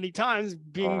many times,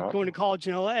 being Uh-huh. going to college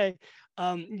in LA,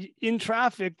 in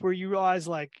traffic, where you realize,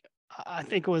 like, I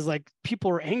think it was like people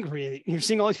are angry. You're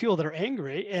seeing all these people that are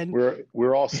angry, and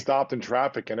We're all stopped in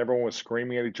traffic and everyone was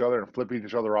screaming at each other and flipping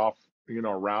each other off,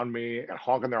 around me and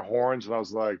honking their horns. And I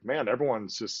was like, man,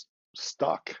 everyone's just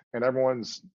stuck and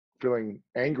everyone's feeling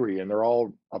angry and they're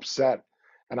all upset.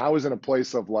 And I was in a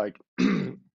place of like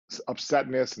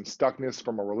upsetness and stuckness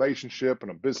from a relationship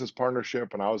and a business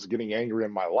partnership, and I was getting angry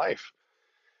in my life.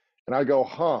 And I go,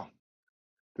 huh,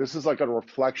 this is like a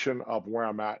reflection of where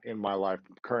I'm at in my life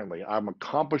currently. I'm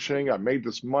accomplishing, I made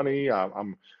this money,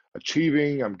 I'm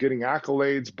achieving, I'm getting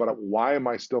accolades, but why am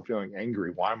I still feeling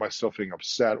angry? Why am I still feeling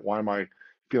upset? Why am I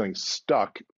feeling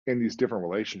stuck in these different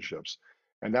relationships?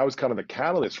 And that was kind of the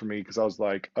catalyst for me, because I was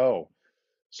like, oh,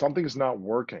 something's not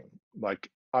working. Like,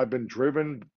 I've been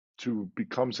driven to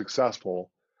become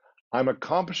successful. I'm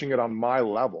accomplishing it on my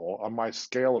level, on my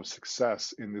scale of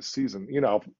success in this season.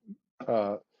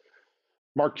 Uh,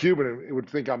 Mark Cuban would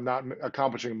think I'm not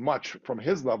accomplishing much from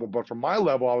his level, but from my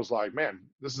level, I was like, man,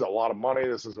 this is a lot of money.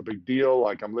 This is a big deal.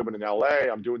 Like, I'm living in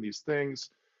LA, I'm doing these things,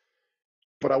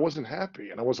 but I wasn't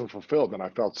happy and I wasn't fulfilled. And I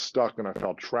felt stuck and I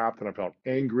felt trapped and I felt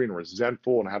angry and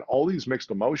resentful and I had all these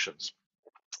mixed emotions.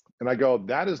 And I go,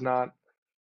 that is not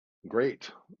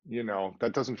great.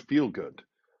 That doesn't feel good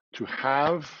to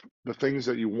have the things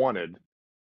that you wanted,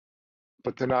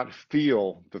 but to not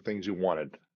feel the things you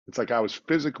wanted. It's like I was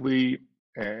physically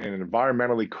and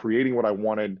environmentally creating what I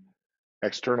wanted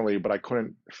externally, but I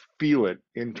couldn't feel it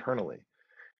internally.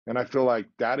 And I feel like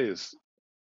that is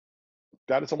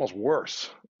almost worse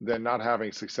than not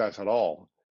having success at all.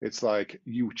 It's like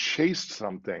you chased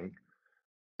something,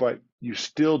 but you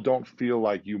still don't feel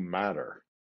like you matter.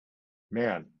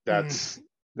 Man, mm,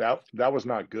 that was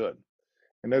not good.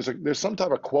 And there's some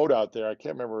type of quote out there. I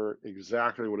can't remember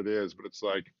exactly what it is, but it's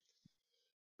like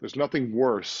there's nothing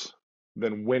worse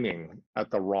than winning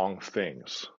at the wrong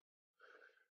things.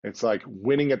 It's like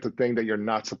winning at the thing that you're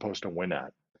not supposed to win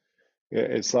at.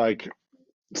 It's like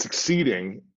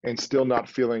succeeding and still not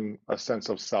feeling a sense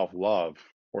of self-love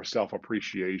or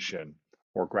self-appreciation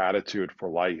or gratitude for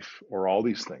life or all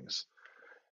these things.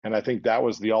 And I think that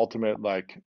was the ultimate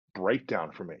like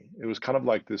breakdown for me. It was kind of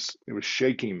like this, it was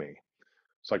shaking me.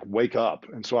 It's like wake up.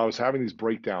 And so I was having these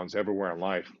breakdowns everywhere in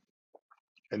life.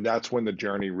 And that's when the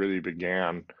journey really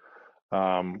began,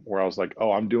 where I was like,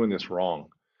 oh, I'm doing this wrong.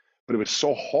 But it was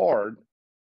so hard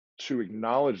to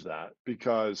acknowledge that,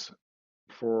 because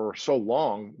for so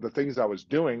long, the things I was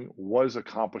doing was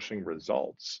accomplishing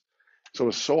results. So it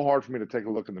was so hard for me to take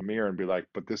a look in the mirror and be like,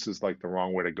 but this is like the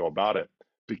wrong way to go about it,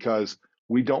 because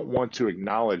we don't want to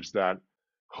acknowledge that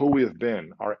who we have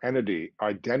been, our entity, our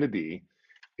identity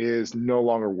is no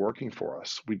longer working for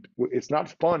us. It's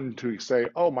not fun to say,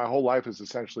 oh, my whole life has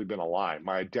essentially been a lie.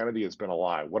 My identity has been a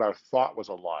lie. What I thought was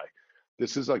a lie.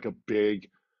 This is like a big,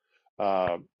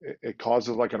 it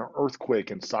causes like an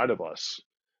earthquake inside of us,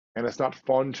 and it's not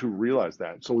fun to realize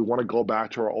that. So we want to go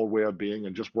back to our old way of being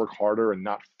and just work harder and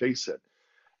not face it.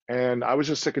 And I was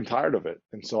just sick and tired of it.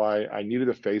 And so I needed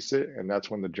to face it. And that's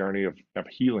when the journey of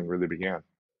healing really began.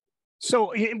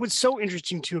 So it was so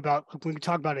interesting too about when we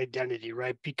talk about identity,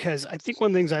 right? Because I think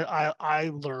one of the things I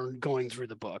learned going through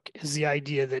the book is the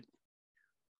idea that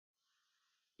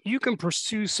you can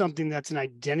pursue something that's an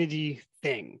identity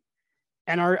thing,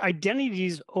 and our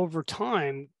identities over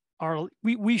time are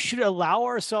we should allow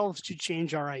ourselves to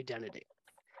change our identity.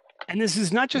 And this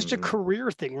is not just a Mm-hmm.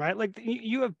 career thing, right? Like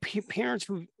you have parents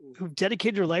who've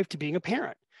dedicated their life to being a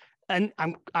parent, and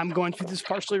I'm going through this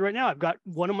partially right now. I've got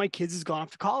one of my kids has gone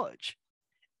off to college.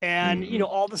 And Mm-hmm.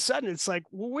 all of a sudden it's like,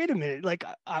 well, wait a minute, like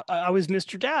I was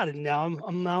Mr. Dad, and now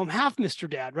I'm half Mr.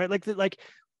 Dad, right? Like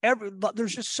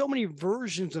there's just so many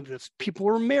versions of this. People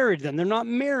are married, then they're not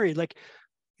married. Like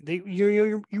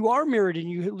you are married and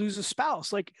you lose a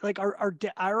spouse. Like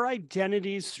our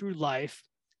identities through life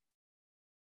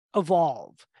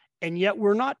evolve, and yet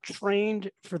we're not trained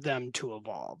for them to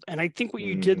evolve. And I think what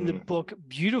you did in the Mm-hmm. book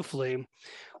beautifully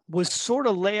was sort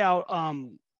of lay out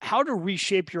how to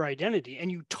reshape your identity.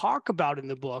 And you talk about in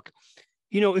the book,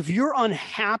 if you're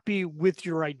unhappy with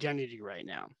your identity right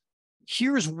now,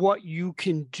 here's what you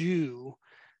can do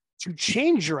to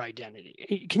change your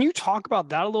identity. Can you talk about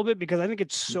that a little bit? Because I think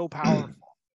it's so powerful.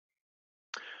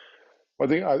 I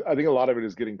think a lot of it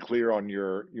is getting clear on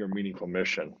your meaningful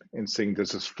mission and seeing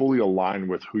does this fully align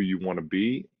with who you want to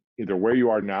be, either where you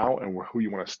are now and who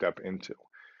you want to step into.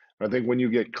 And I think when you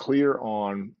get clear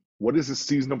on what is the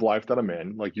season of life that I'm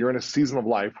in, like you're in a season of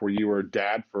life where you were a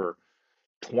dad for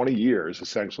 20 years,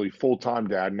 essentially full-time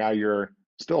dad. Now you're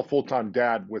still a full-time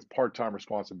dad with part-time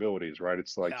responsibilities, right?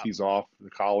 It's like Yeah. he's off to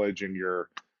college and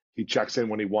he checks in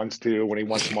when he wants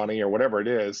money or whatever it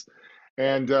is.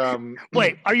 And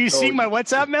Wait, are you so seeing my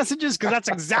WhatsApp messages? Because that's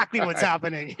exactly what's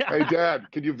happening. hey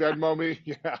dad, can you Venmo me?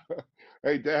 Yeah.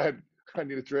 Hey dad, I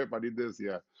need a trip. I need this.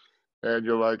 Yeah. And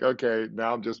you're like, okay,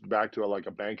 now I'm just back to like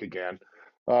a bank again.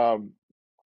 Um,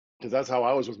 because that's how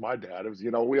I was with my dad. It was,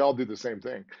 we all do the same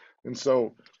thing. And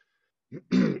so I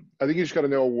think you just got to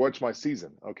know what's my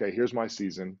season. Okay, here's my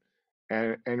season,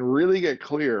 and really get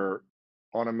clear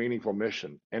on a meaningful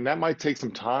mission. And that might take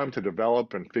some time to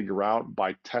develop and figure out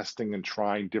by testing and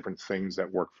trying different things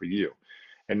that work for you.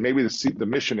 And maybe the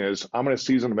mission is I'm in a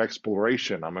season of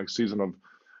exploration. I'm in a season of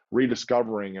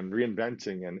rediscovering and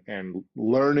reinventing and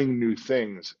learning new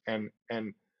things. And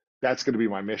that's going to be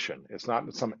my mission. It's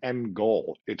not some end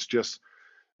goal. It's just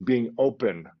being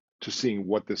open to seeing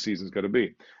what this season is going to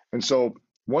be. And so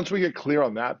once we get clear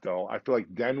on that, though, I feel like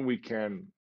then we can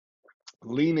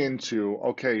lean into,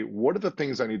 okay, what are the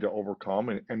things I need to overcome,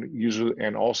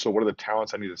 and also what are the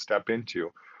talents I need to step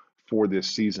into for this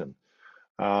season.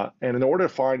 And in order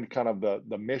to find kind of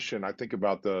the mission, I think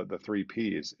about the three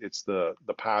P's. It's the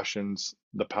passions,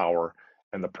 the power,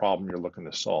 and the problem you're looking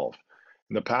to solve.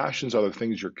 And the passions are the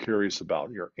things you're curious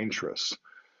about, your interests.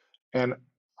 And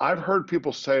I've heard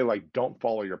people say, like, don't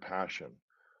follow your passion.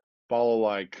 Follow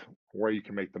like where you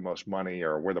can make the most money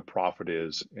or where the profit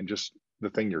is and just the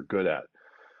thing you're good at.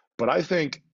 But I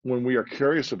think when we are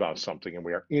curious about something and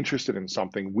we are interested in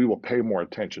something, we will pay more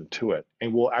attention to it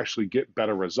and we'll actually get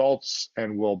better results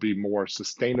and we'll be more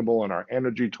sustainable in our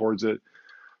energy towards it.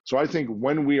 So I think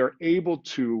when we are able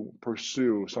to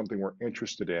pursue something we're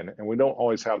interested in, and we don't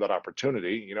always have that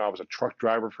opportunity, I was a truck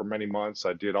driver for many months.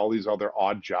 I did all these other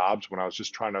odd jobs when I was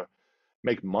just trying to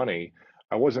make money.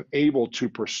 I wasn't able to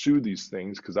pursue these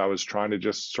things because I was trying to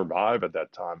just survive at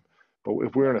that time. But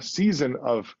if we're in a season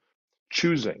of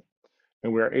choosing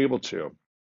and we're able to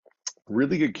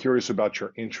really get curious about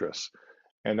your interests,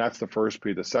 and that's the first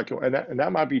P. The second, and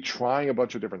that might be trying a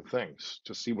bunch of different things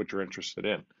to see what you're interested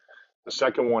in. The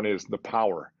second one is the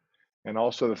power and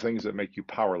also the things that make you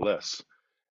powerless.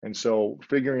 And so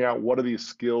figuring out what are these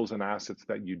skills and assets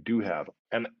that you do have,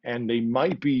 and they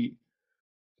might be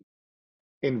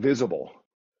invisible.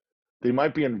 They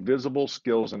might be invisible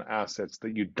skills and assets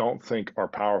that you don't think are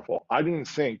powerful. I didn't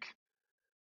think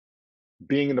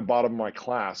being in the bottom of my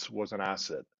class was an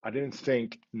asset. I didn't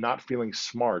think not feeling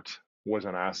smart was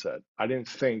an asset. I didn't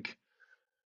think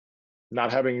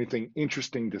not having anything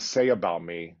interesting to say about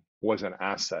me was an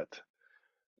asset.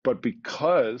 But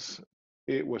because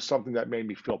it was something that made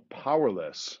me feel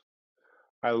powerless,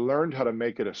 I learned how to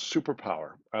make it a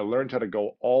superpower. I learned how to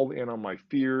go all in on my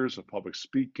fears of public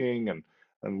speaking and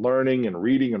learning and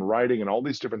reading and writing and all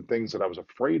these different things that I was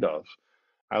afraid of.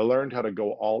 I learned how to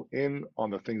go all in on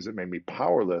the things that made me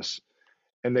powerless,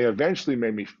 and they eventually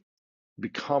made me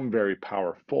become very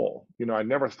powerful. I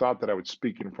never thought that I would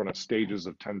speak in front of stages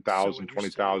of So 10,000,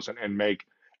 interesting. 20,000 and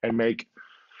make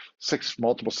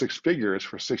multiple six figures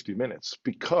for 60 minutes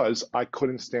because I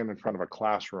couldn't stand in front of a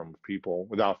classroom of people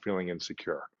without feeling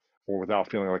insecure or without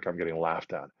feeling like I'm getting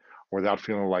laughed at or without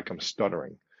feeling like I'm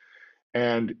stuttering.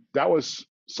 And that was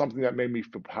something that made me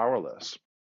feel powerless.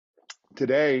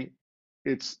 Today,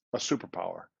 it's a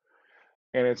superpower.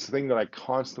 And it's the thing that I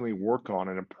constantly work on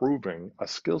and improving a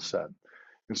skill set.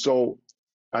 And so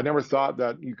I never thought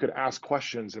that you could ask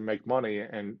questions and make money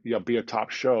and be a top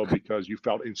show because you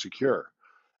felt insecure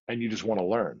and you just want to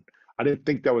learn. I didn't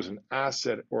think that was an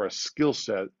asset or a skill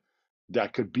set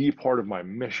that could be part of my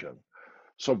mission.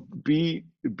 So be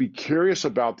curious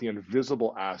about the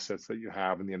invisible assets that you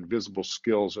have and the invisible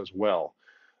skills as well.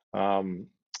 Um,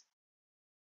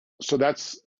 so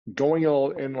that's going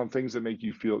all in on things that make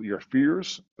you feel your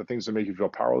fears, the things that make you feel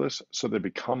powerless, so they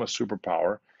become a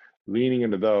superpower, leaning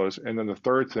into those. And then the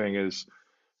third thing is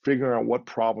figuring out what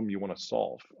problem you want to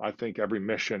solve. I think every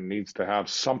mission needs to have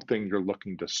something you're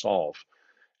looking to solve.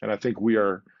 And I think we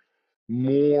are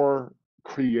more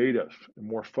creative and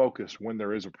more focused when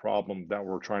there is a problem that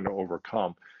we're trying to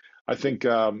overcome. I think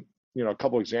a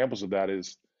couple examples of that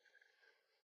is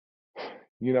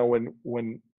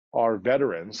when our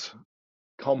veterans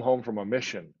come home from a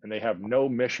mission and they have no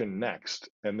mission next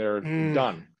and they're Mm,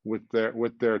 done with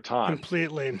their time.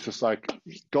 completely. It's just like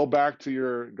go back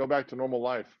to normal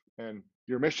life and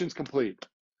your mission's complete.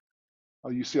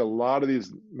 You see a lot of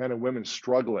these men and women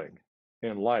struggling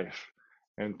in life,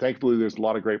 and thankfully there's a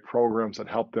lot of great programs that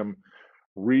help them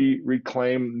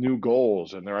reclaim new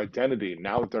goals and their identity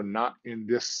now that they're not in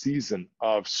this season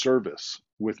of service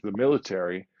with the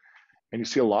military. and you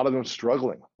see a lot of them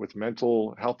struggling with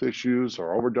mental health issues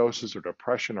or overdoses or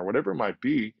depression or whatever it might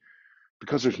be,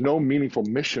 because there's no meaningful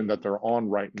mission that they're on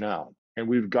right now. And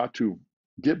we've got to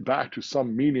get back to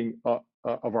some meaning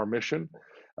of our mission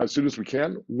as soon as we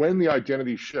can. When the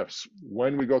identity shifts,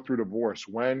 when we go through divorce,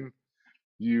 when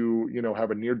you know, have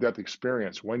a near-death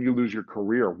experience, when you lose your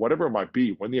career, whatever it might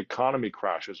be, when the economy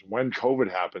crashes, when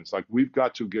COVID happens, like, we've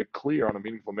got to get clear on a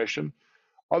meaningful mission.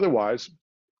 Otherwise,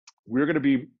 we're going to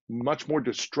be much more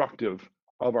destructive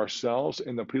of ourselves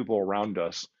and the people around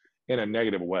us in a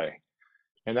negative way.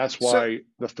 And that's So why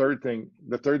the third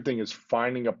thing is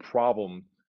finding a problem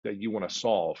that you want to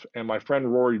solve. And my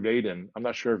friend Rory Vaden, I'm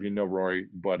not sure if you know Rory,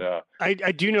 but I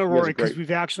do know he has Rory a because great, we've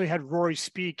actually had Rory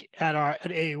speak at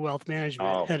AA Wealth Management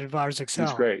oh, at Advisors he's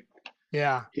Excel. great.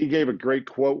 Yeah. He gave a great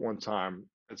quote one time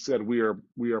that said,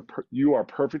 you are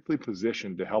perfectly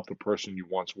positioned to help the person you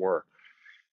once were.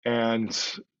 And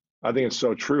I think it's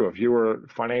so true. If you were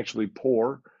financially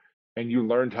poor and you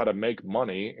learned how to make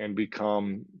money and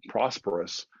become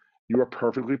prosperous, you are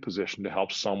perfectly positioned to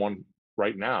help someone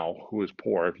right now who is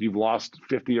poor. If you've lost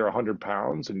 50 or 100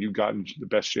 pounds and you've gotten the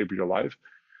best shape of your life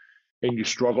and you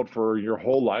struggled for your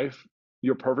whole life,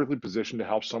 you're perfectly positioned to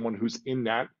help someone who's in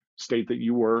that state that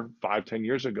you were 5, 10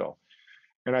 years ago.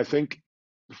 And I think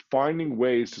finding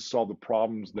ways to solve the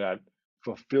problems that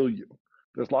fulfill you.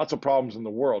 There's lots of problems in the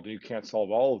world, and you can't solve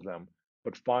all of them,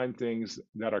 but find things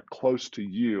that are close to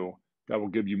you that will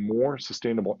give you more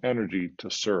sustainable energy to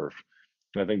serve.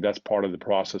 And I think that's part of the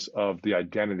process of the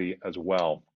identity as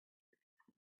well.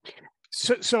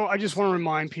 So I just want to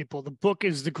remind people the book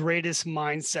is The Greatest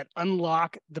Mindset: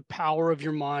 Unlock the Power of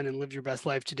Your Mind and Live Your Best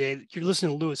Life Today. You're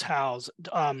listening to Lewis Howes.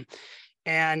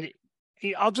 And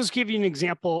I'll just give you an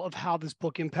example of how this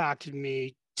book impacted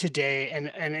me today.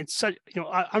 And it's such, you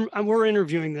know, we're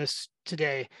interviewing this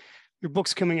today. Your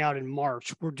book's coming out in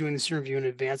March. We're doing this interview in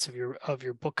advance of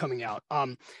your book coming out.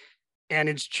 And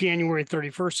it's January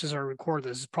 31st as I record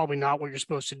this. It's probably not what you're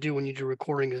supposed to do when you do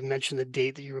recording, is mention the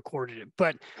date that you recorded it.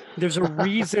 But there's a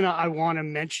reason I want to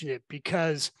mention it,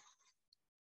 because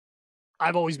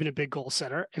I've always been a big goal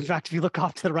setter. In fact, if you look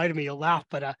off to the right of me, you'll laugh,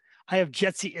 but I have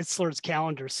Jesse Itzler's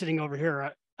calendar sitting over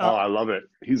here. Oh, I love it.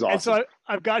 He's And awesome. so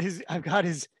I've got his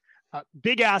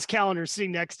big ass calendar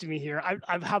sitting next to me here.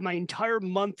 I've had my entire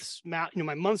month's map,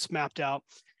 my months mapped out,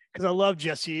 because I love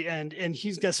Jesse and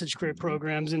he's got such great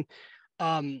programs. And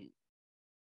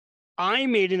I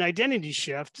made an identity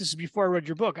shift. This is before I read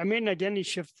your book. I made an identity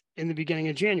shift in the beginning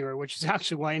of January, which is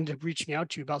actually why I ended up reaching out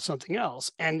to you about something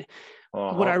else. And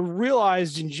what I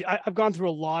realized, I've gone through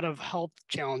a lot of health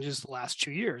challenges the last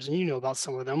 2 years, and you know about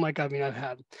some of them. Like, I've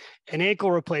had an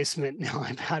ankle replacement. Now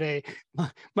I've had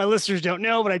my listeners don't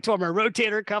know, but I tore my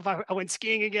rotator cuff. I went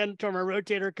skiing again, tore my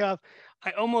rotator cuff.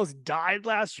 I almost died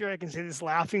last year. I can say this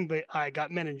laughing, but I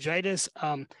got meningitis.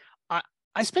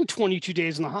 I spent 22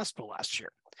 days in the hospital last year.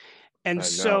 And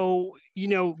so,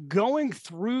 going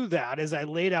through that, as I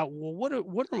laid out, well,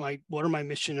 what are my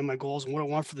mission and my goals and what I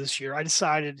want for this year, I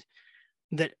decided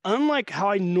that, unlike how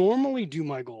I normally do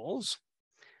my goals,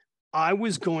 I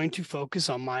was going to focus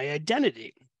on my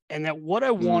identity. And that what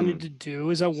I wanted to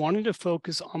do is I wanted to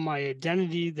focus on my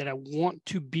identity, that I want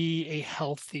to be a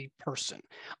healthy person.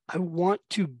 I want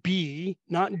to be,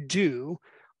 not do,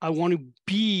 I want to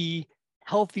be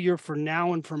healthier for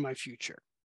now and for my future.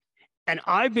 And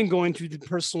I've been going through the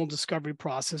personal discovery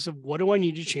process of, what do I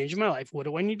need to change in my life? What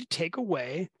do I need to take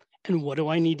away? And what do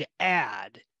I need to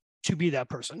add to be that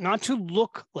person? Not to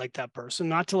look like that person,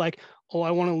 not to like, oh,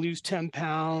 I want to lose 10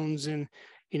 pounds. And,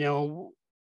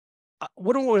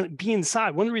 what do I want to be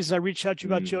inside? One of the reasons I reached out to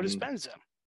you about Joe Dispenza,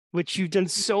 which you've done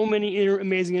so many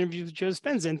amazing interviews with Joe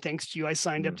Dispenza. And thanks to you, I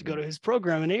signed up to go to his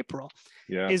program in April.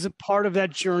 Yeah. Is a part of that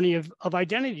journey of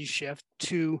identity shift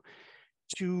to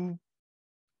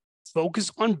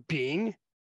focus on being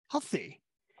healthy.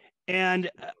 And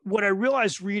what I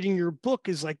realized reading your book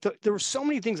is, like, there were so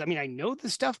many things. I mean, I know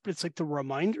this stuff, but it's like the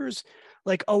reminders,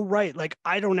 like, oh, right. Like,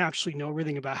 I don't actually know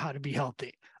everything about how to be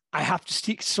healthy. I have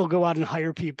to still go out and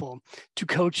hire people to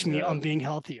coach me on being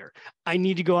healthier. I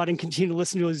need to go out and continue to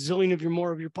listen to a zillion of your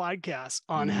podcasts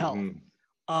on health.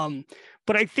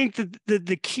 But I think that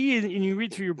the key, and you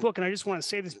read through your book, and I just want to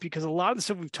say this because a lot of the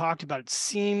stuff we've talked about, it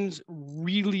seems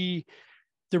really,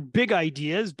 they're big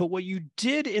ideas, but what you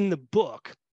did in the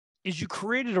book is you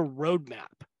created a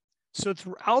roadmap. So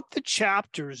throughout the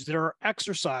chapters, there are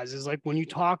exercises, like when you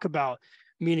talk about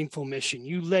meaningful mission,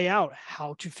 you lay out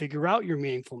how to figure out your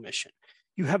meaningful mission.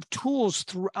 You have tools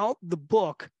throughout the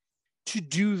book to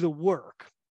do the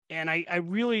work. And I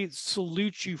really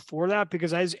salute you for that,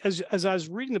 because as I was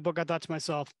reading the book, I thought to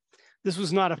myself, this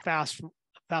was not a fast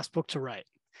book to write.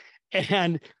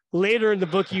 And later in the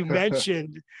book, you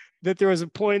mentioned that there was a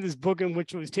point in this book in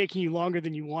which it was taking you longer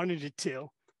than you wanted it to,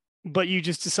 but you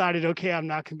just decided, okay, I'm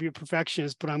not going to be a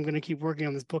perfectionist, but I'm going to keep working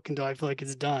on this book until I feel like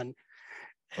it's done.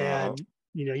 Uh-huh. And,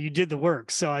 you did the work.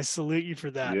 So I salute you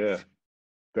for that. Yeah.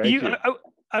 Thank You, you.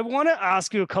 I want to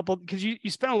ask you a couple, because you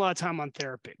spent a lot of time on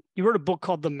therapy. You wrote a book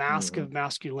called The Mask Hmm. of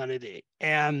Masculinity,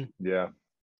 and Yeah.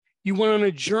 you went on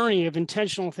a journey of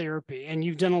intentional therapy, and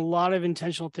you've done a lot of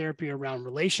intentional therapy around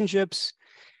relationships.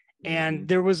 Hmm. And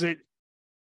there was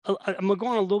I'm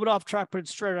going a little bit off track, but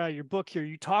it's straight out of your book here.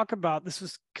 You talk about this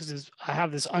was because I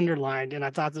have this underlined, and I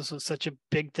thought this was such a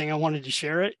big thing. I wanted to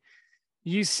share it.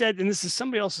 You said, and this is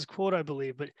somebody else's quote, I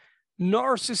believe, but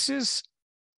narcissists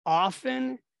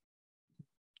often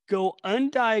go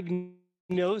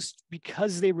undiagnosed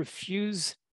because they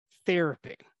refuse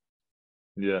therapy.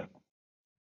 Yeah.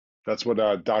 That's what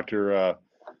Dr.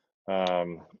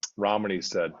 Ramani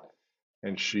said.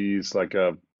 And she's like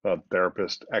a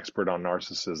therapist expert on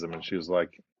narcissism. And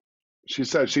she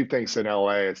said she thinks in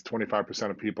LA, it's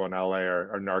 25% of people in LA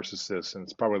are narcissists. And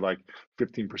it's probably like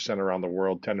 15% around the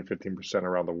world, 10 to 15%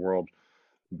 around the world.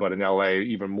 But in LA,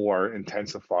 even more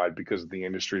intensified because of the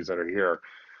industries that are here.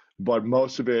 But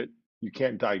most of it, you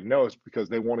can't diagnose because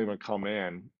they won't even come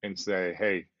in and say,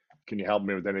 hey, can you help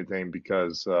me with anything?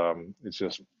 Because it's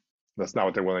just, that's not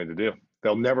what they're willing to do.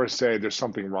 They'll never say there's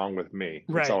something wrong with me.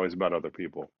 It's Right. always about other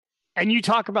people. And you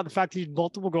talk about the fact that you had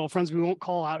multiple girlfriends. We won't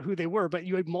call out who they were, but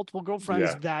you had multiple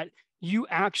girlfriends Yeah. that you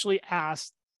actually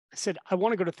asked, said, I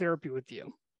want to go to therapy with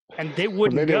you. And they And they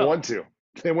wouldn't didn't want go. to.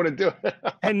 They wouldn't do it.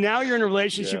 And now you're in a Yeah.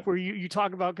 relationship where you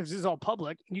talk about, because this is all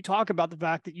public, you talk about the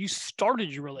fact that you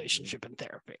started your relationship in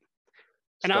therapy.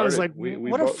 And I was Started. like, We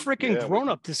what a both, freaking yeah, we, grown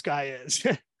up this guy is.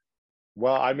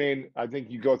 well, I mean, I think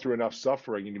you go through enough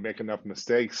suffering and you make enough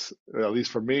mistakes. At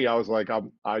least for me, I was like,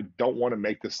 I don't want to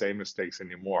make the same mistakes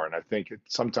anymore. And I think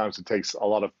sometimes it takes a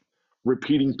lot of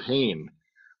repeating pain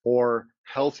or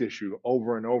health issue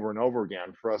over and over and over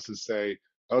again for us to say,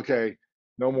 okay,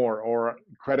 no more. Or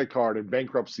credit card and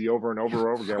bankruptcy over and over and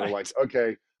over again. We're like, Right.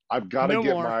 okay, I've got to No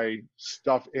get more. my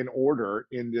stuff in order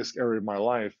in this area of my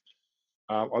life.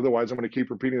 Otherwise, I'm going to keep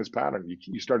repeating this pattern.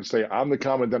 You start to say, I'm the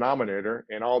common denominator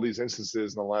in all these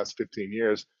instances in the last 15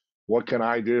 years. What can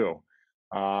I do?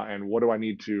 And what do I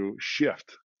need to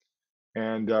shift?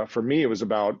 And for me, it was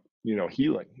about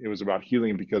healing. It was about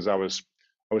healing because I was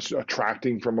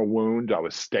attracting from a wound. I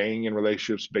was staying in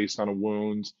relationships based on a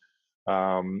wound,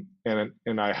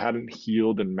 and I hadn't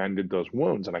healed and mended those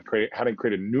wounds, and hadn't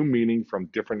created new meaning from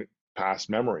different past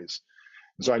memories.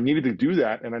 So I needed to do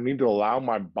that, and I needed to allow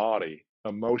my body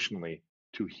emotionally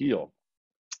to heal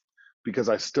because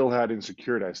I still had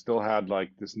insecurity. I still had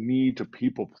like this need to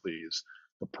people please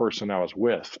the person I was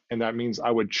with. And that means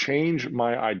I would change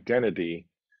my identity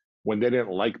when they didn't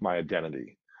like my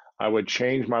identity. I would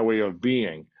change my way of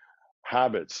being,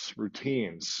 habits,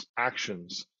 routines,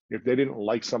 actions. If they didn't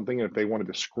like something, if they wanted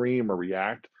to scream or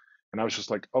react, and I was just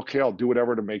like, okay, I'll do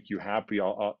whatever to make you happy.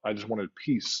 I just wanted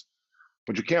peace.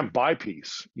 But you can't buy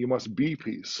peace. You must be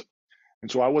peace. And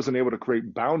so I wasn't able to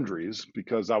create boundaries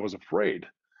because I was afraid.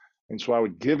 And so I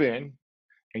would give in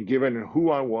who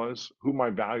I was, who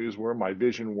my values were, my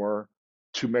vision were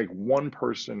to make one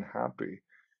person happy.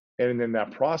 And in that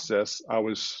process, I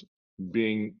was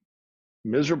being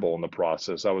miserable in the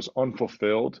process. I was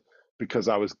unfulfilled because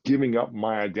I was giving up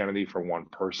my identity for one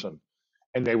person.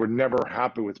 And they were never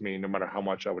happy with me, no matter how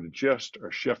much I would adjust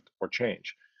or shift or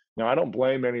change. Now, I don't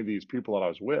blame any of these people that I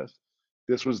was with.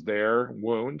 This was their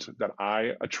wound that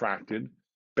I attracted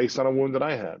based on a wound that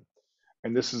I had.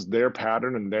 And this is their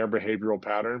pattern and their behavioral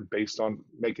pattern based on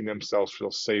making themselves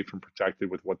feel safe and protected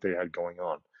with what they had going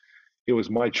on. It was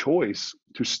my choice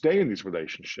to stay in these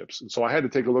relationships. And so I had to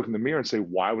take a look in the mirror and say,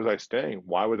 why was I staying?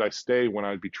 Why would I stay when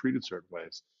I'd be treated certain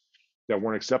ways that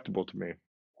weren't acceptable to me?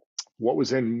 What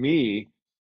was in me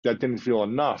that didn't feel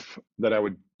enough that I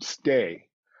would stay?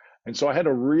 And so I had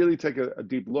to really take a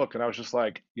deep look. And I was just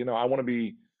like, I want to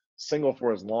be single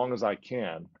for as long as I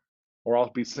can, or I'll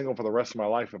be single for the rest of my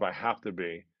life if I have to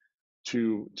be,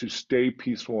 to stay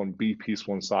peaceful and be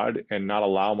peaceful inside and not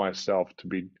allow myself to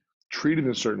be treated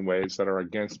in certain ways that are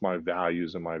against my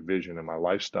values and my vision and my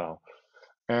lifestyle.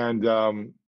 And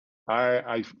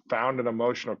I found an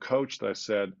emotional coach that I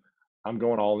said, I'm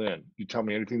going all in. You tell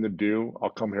me anything to do,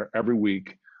 I'll come here every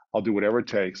week. I'll do whatever it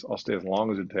takes. I'll stay as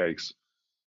long as it takes.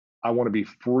 I want to be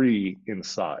free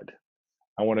inside.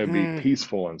 I want to be Hmm.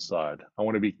 peaceful inside. I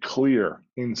want to be clear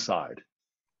inside.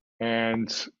 And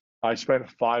I spent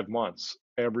 5 months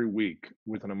every week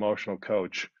with an emotional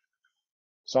coach,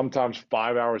 sometimes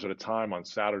 5 hours at a time on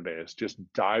Saturdays, just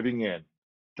diving in,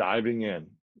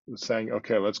 saying,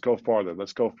 okay, let's go farther.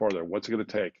 Let's go farther. What's it going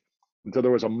to take? Until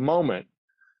there was a moment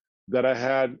that I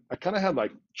kind of had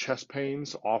like chest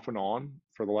pains off and on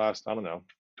for the last, I don't know,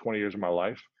 20 years of my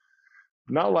life.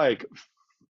 Not like,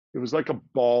 it was like a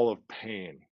ball of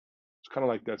pain. It's kind of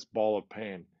like this ball of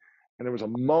pain. And there was a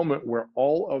moment where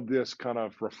all of this kind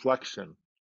of reflection,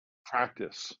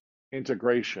 practice,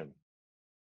 integration,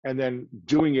 and then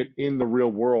doing it in the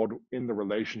real world, in the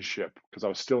relationship, because I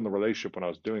was still in the relationship when I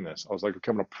was doing this. I was like, okay,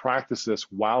 I'm going to practice this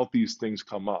while these things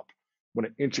come up. I'm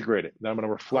going to integrate it. Then I'm going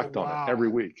to Oh, reflect on it wow. every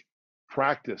week.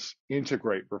 Practice,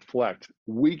 integrate, reflect,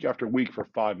 week after week for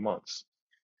 5 months.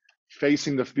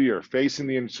 Facing the fear, facing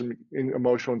the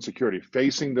emotional insecurity,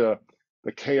 facing the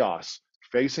chaos,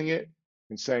 facing it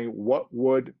and saying, what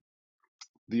would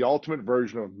the ultimate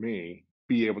version of me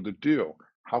be able to do?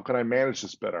 How can I manage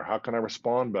this better? How can I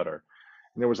respond better?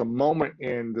 And there was a moment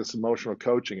in this emotional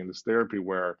coaching and this therapy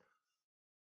where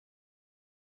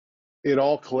it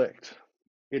all clicked.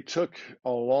 It took a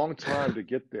long time to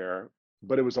get there,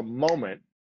 but it was a moment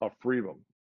of freedom.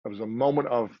 It was a moment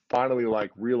of finally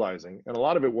like realizing. And a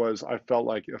lot of it was I felt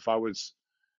like if I was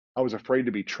afraid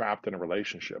to be trapped in a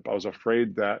relationship. I was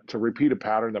afraid that to repeat a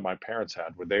pattern that my parents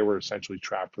had where they were essentially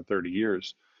trapped for 30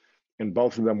 years and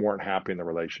both of them weren't happy in the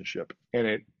relationship. And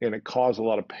it caused a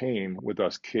lot of pain with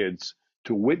us kids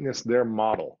to witness their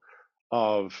model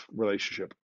of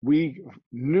relationship. We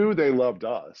knew they loved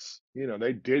us. You know,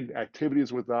 they did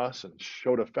activities with us and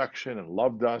showed affection and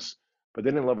loved us, but they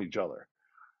didn't love each other.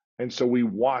 And so we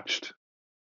watched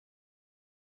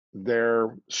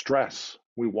their stress.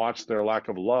 We watched their lack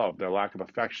of love, their lack of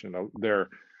affection, their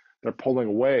pulling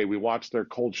away. We watched their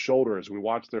cold shoulders. We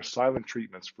watched their silent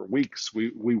treatments for weeks.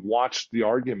 We watched the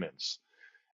arguments.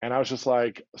 And I was just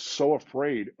like so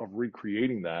afraid of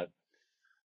recreating that,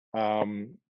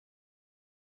 um,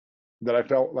 that I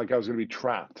felt like I was going to be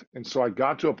trapped. And so I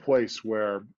got to a place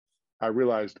where I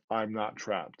realized I'm not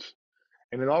trapped.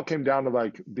 And it all came down to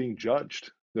like being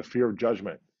judged, the fear of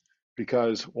judgment.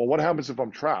 Because, well, what happens if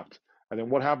I'm trapped? And then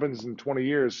what happens in 20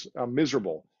 years? I'm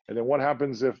miserable. And then what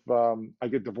happens if I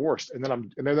get divorced? And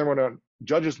then everyone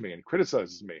judges me and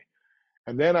criticizes me.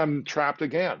 And then I'm trapped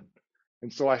again.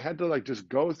 And so I had to like just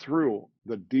go through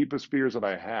the deepest fears that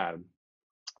I had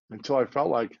until I felt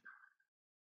like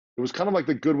it was kind of like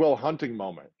the Goodwill Hunting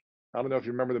moment. I don't know if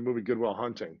you remember the movie Goodwill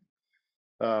Hunting,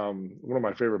 one of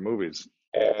my favorite movies.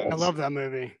 I And love that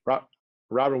movie.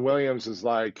 Robin Williams is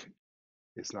like,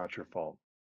 it's not your fault.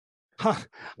 Huh. It's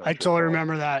I not your totally fault.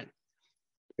 remember that.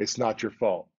 It's not your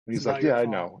fault. And It's he's like, not yeah, your I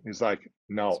fault. know. He's like, It's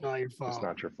no, not your it's fault.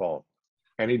 not your fault.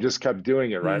 And he just kept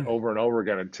doing it right Hmm. over and over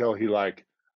again until he like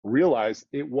realized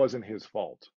it wasn't his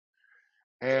fault.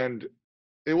 And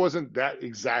it wasn't that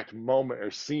exact moment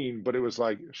or scene, but it was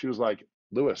like, she was like,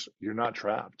 Lewis, you're not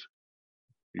trapped.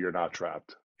 You're not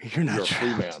trapped. You're not You're a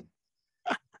free trapped.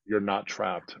 man. You're not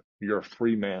trapped. You're a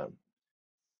free man.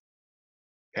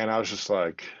 And I was just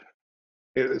like,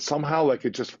 it somehow like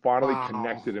it just finally Wow.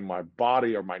 connected in my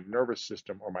body or my nervous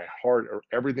system or my heart or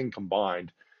everything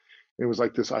combined. It was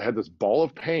like this, I had this ball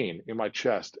of pain in my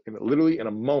chest and it literally in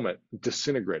a moment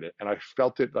disintegrated. And I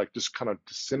felt it like just kind of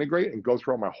disintegrate and go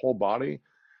throughout my whole body.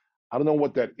 I don't know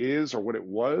what that is or what it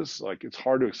was. Like it's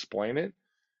hard to explain it.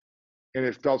 And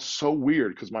it felt so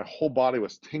weird because my whole body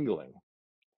was tingling.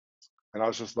 And I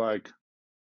was just like,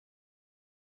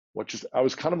 I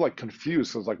was kind of like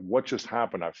confused. I was like, what just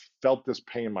happened? I've felt this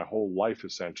pain my whole life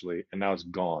essentially, and now it's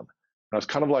gone. And I was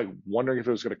kind of like wondering if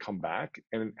it was going to come back,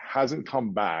 and it hasn't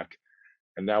come back.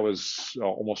 And that was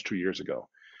almost 2 years ago.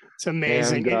 It's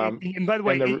amazing. And And by the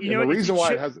way, and the if you reason why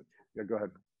it should, hasn't, yeah, go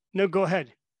ahead. no, go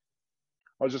ahead.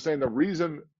 I was just saying the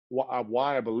reason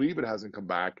why I believe it hasn't come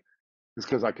back is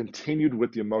because I continued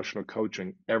with the emotional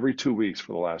coaching every 2 weeks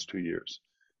for the last 2 years.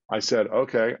 I said,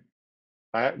 okay,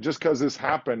 just because this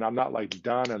happened, I'm not like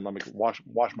done and let me wash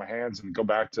my hands and go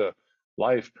back to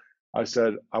life. I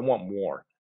said, I want more.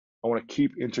 I want to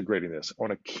keep integrating this. I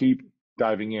want to keep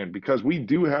diving in because we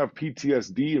do have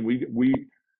PTSD and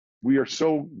we are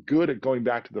so good at going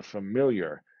back to the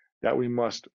familiar that we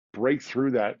must break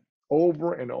through that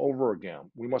over and over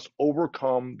again. We must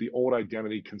overcome the old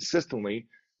identity consistently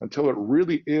until it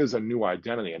really is a new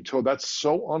identity, until that's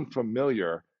so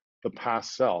unfamiliar, the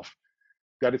past self,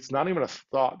 that it's not even a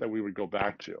thought that we would go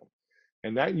back to.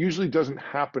 And that usually doesn't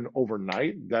happen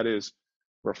overnight. That is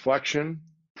reflection,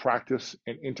 practice,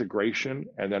 and integration,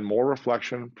 and then more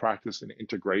reflection, practice, and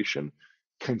integration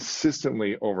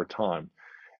consistently over time.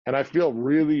 And I feel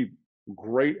really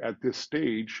great at this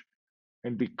stage.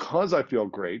 And because I feel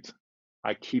great,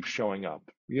 I keep showing up.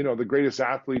 You know, the greatest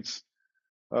athletes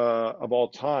of all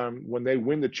time, when they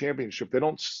win the championship, they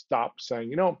don't stop saying,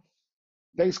 you know,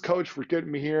 thanks, coach, for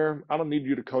getting me here. I don't need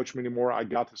you to coach me anymore. I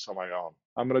got this on my own.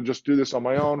 I'm going to just do this on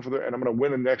my own and I'm going to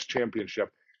win the next championship.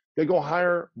 They go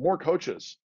hire more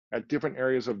coaches at different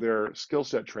areas of their skill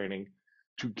set training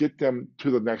to get them to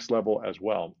the next level as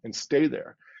well and stay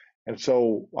there. And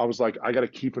so I was like, I got to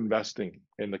keep investing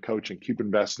in the coaching, keep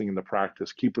investing in the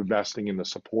practice, keep investing in the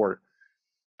support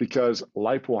because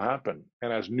life will happen.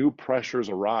 And as new pressures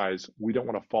arise, we don't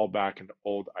want to fall back into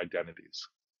old identities.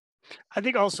 I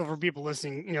think also for people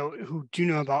listening, who do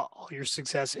know about all your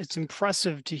success, it's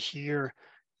impressive to hear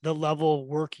the level of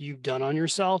work you've done on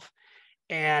yourself.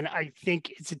 And I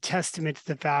think it's a testament to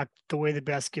the fact the way the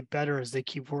best get better is they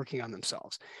keep working on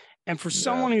themselves. And for Yeah.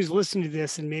 someone who's listening to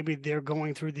this and maybe they're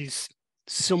going through these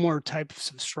similar types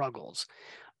of struggles,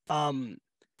 I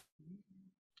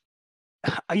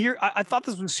thought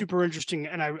this was super interesting,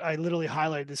 and I literally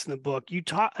highlighted this in the book. You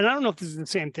taught, and I don't know if this is the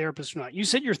same therapist or not. You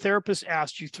said your therapist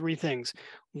asked you three things.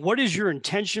 What is your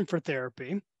intention for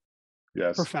therapy?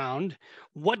 Yes. Profound.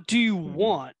 What do you Mm-hmm.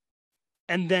 want?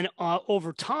 And then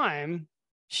over time,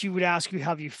 she would ask you,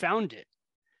 have you found it?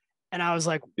 And I was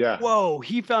like, Yeah. whoa,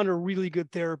 he found a really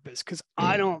good therapist, because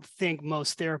I don't think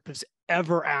most therapists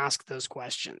ever ask those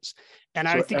questions. And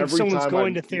So I think if every someone's time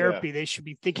going to therapy, they should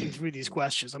be thinking through these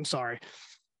questions. I'm sorry.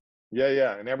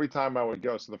 yeah. And every time I would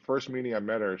go, so the first meeting I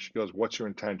met her, she goes, "What's your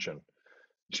intention?"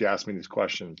 She asked me these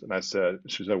questions, and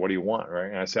she said, "What do you want?" Right?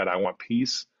 And I said, "I want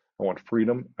peace, I want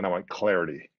freedom, and I want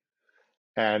clarity."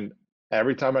 And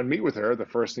every time I'd meet with her, the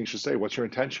first thing she'd say, "What's your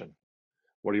intention?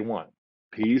 What do you want?"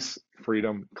 Peace,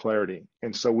 freedom, clarity.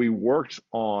 And so we worked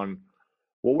on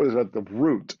what was at the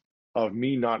root of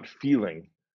me not feeling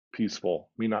peaceful,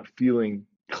 me not feeling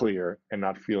clear, and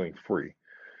not feeling free.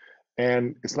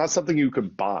 And it's not something you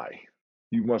could buy.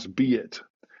 You must be it.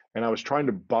 And I was trying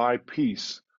to buy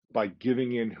peace by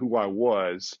giving in who I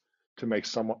was to make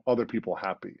some other people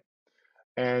happy.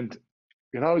 And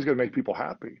you're not always going to make people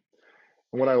happy.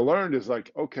 And what I learned is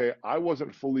like, okay, I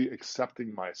wasn't fully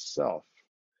accepting myself.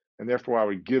 And therefore, I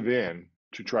would give in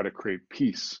to try to create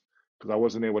peace because I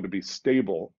wasn't able to be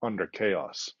stable under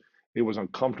chaos. It was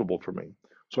uncomfortable for me.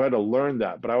 So I had to learn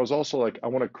that. But I was also like, I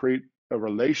want to create a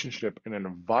relationship in an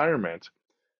environment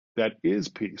that is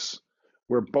peace,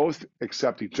 where both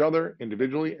accept each other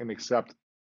individually and accept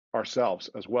ourselves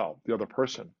as well, the other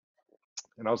person.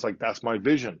 And I was like, that's my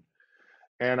vision.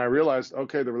 And I realized,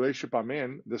 okay, the relationship I'm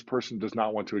in, this person does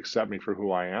not want to accept me for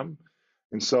who I am.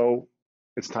 And so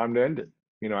it's time to end it.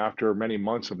 After many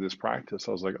months of this practice,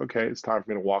 I was like, okay, it's time for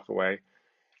me to walk away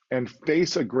and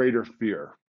face a greater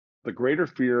fear. The greater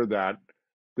fear that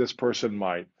this person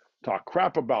might talk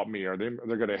crap about me, or they're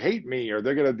going to hate me, or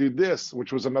they're going to do this,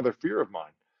 which was another fear of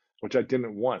mine, which I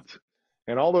didn't want.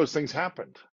 And all those things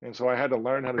happened. And so I had to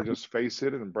learn how to just face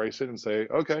it and embrace it and say,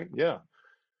 okay, yeah.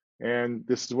 And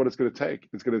this is what it's going to take.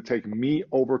 It's going to take me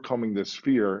overcoming this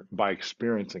fear by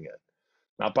experiencing it,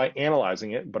 not by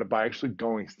analyzing it, but by actually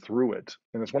going through it.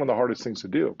 And it's one of the hardest things to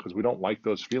do because we don't like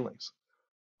those feelings.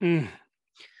 Mm.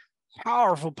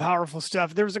 Powerful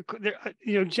stuff.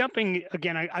 Jumping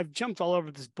again, I've jumped all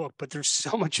over this book, but there's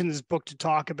so much in this book to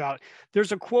talk about.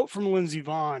 There's a quote from Lindsey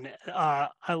Vonn.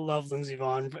 I love Lindsey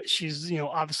Vonn, but she's,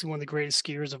 obviously one of the greatest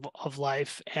skiers of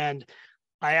life. And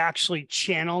I actually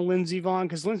channel Lindsey Vonn,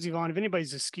 because Lindsey Vonn, if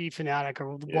anybody's a ski fanatic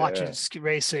or watches ski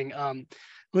racing,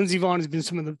 Lindsey Vonn has been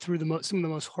some of the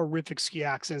most horrific ski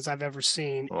accidents I've ever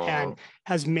seen, and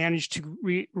has managed to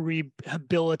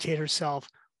rehabilitate herself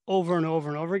over and over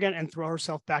and over again and throw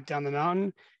herself back down the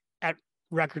mountain at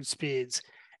record speeds.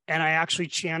 And I actually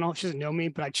channel, she doesn't know me,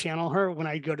 but I channel her when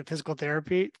I go to physical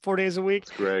therapy 4 days a week.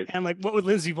 That's great. And I'm like, what would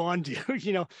Lindsey Vonn do?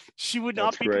 She would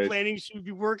not be complaining. She would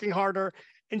be working harder.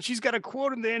 And she's got a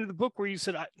quote in the end of the book where she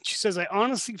says, I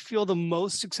honestly feel the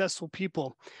most successful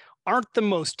people aren't the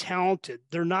most talented.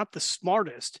 They're not the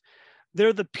smartest.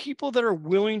 They're the people that are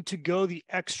willing to go the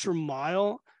extra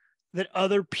mile that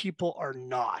other people are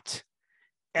not.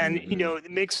 And,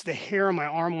 it makes the hair on my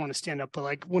arm want to stand up. But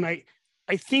like when I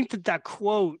think that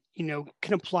quote,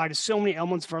 can apply to so many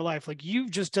elements of our life. Like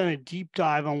you've just done a deep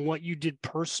dive on what you did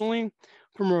personally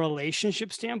from a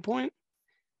relationship standpoint.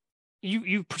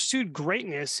 You've pursued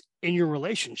greatness in your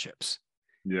relationships.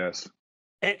 Yes.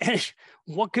 And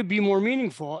what could be more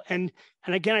meaningful? And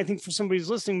again, I think for somebody who's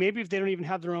listening, maybe if they don't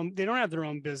have their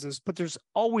own business, but there's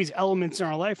always elements in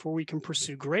our life where we can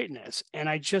pursue greatness. And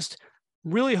I just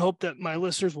really hope that my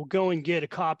listeners will go and get a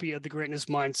copy of The Greatness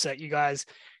Mindset. You guys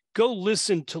go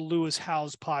listen to Lewis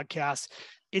Howes' podcast.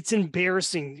 It's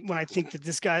embarrassing when I think that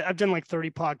this guy, I've done like 30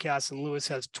 podcasts and Lewis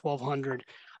has 1,200.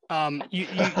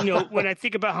 When I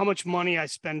think about how much money I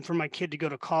spend for my kid to go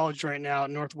to college right now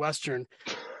at Northwestern,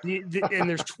 And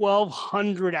there's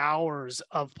 1,200 hours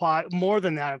of more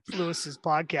than that of Lewis's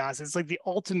podcast. It's like the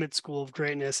ultimate school of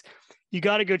greatness. You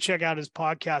got to go check out his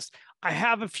podcast. I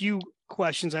have a few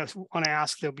questions I want to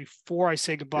ask though before I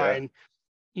say goodbye. Yeah. And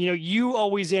you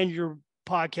always end your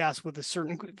podcast with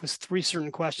three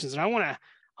certain questions, and I want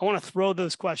to throw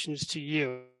those questions to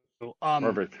you.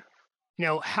 Perfect.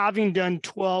 Having done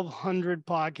 1,200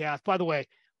 podcasts. By the way,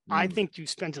 I Mm. think you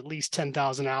spent at least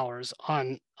 10,000 hours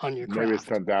on your craft. Maybe it's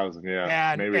 10,000.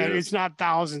 Yeah. And it's not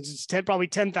thousands. It's probably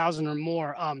 10,000 or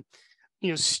more.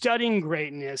 Studying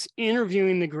greatness,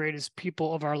 interviewing the greatest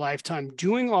people of our lifetime,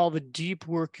 doing all the deep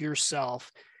work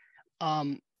yourself.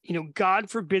 God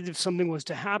forbid if something was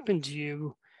to happen to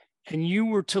you and you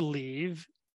were to leave,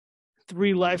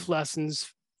 3 life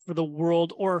lessons for the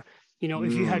world, or,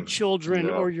 if you had children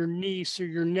or your niece or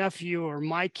your nephew or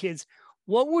my kids,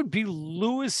 what would be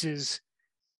Lewis's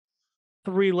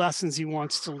 3 lessons he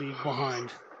wants to leave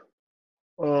behind?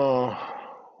 Oh,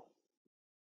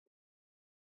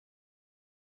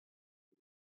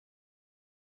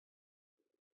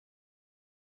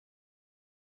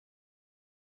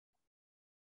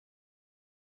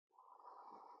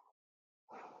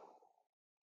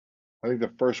 I think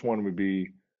the first one would be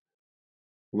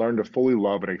learn to fully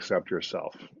love and accept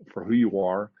yourself for who you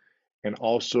are, and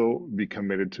also be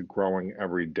committed to growing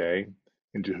every day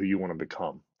into who you want to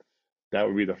become. That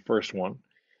would be the first one,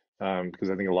 because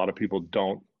I think a lot of people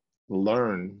don't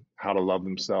learn how to love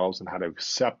themselves and how to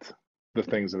accept the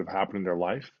things that have happened in their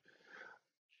life.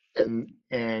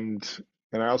 And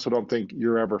I also don't think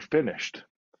you're ever finished.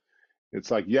 It's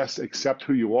like, yes, accept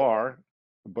who you are,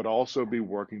 but also be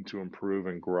working to improve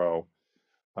and grow,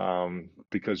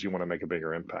 because you want to make a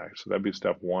bigger impact. So that'd be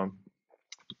step one,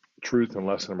 truth and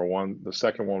lesson number one. The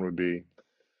second one would be,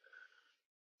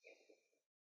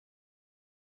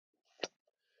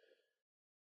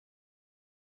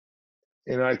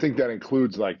 and I think that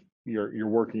includes like you're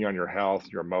working on your health,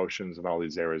 your emotions, and all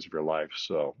these areas of your life.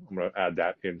 So I'm going to add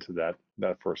that into that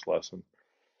first lesson.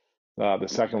 The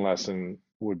second lesson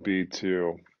would be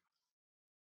to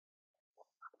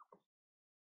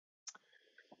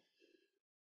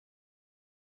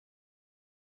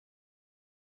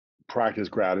practice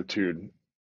gratitude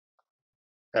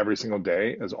every single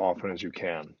day as often as you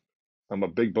can. I'm a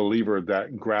big believer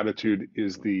that gratitude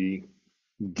is the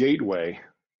gateway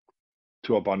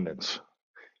to abundance.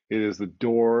 It is the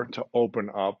door to open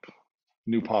up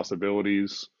new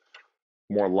possibilities,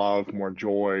 more love, more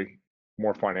joy,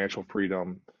 more financial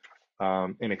freedom,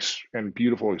 and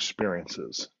beautiful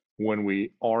experiences when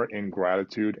we are in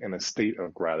gratitude and a state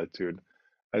of gratitude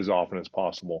as often as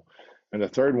possible. And the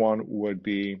third one would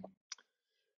be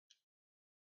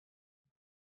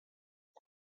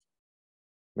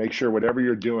make sure whatever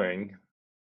you're doing,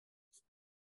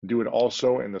 do it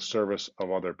also in the service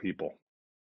of other people.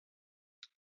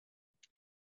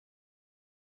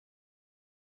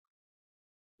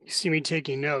 You see me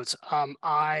taking notes.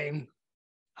 I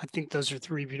think those are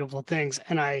 3 beautiful things.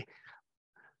 And I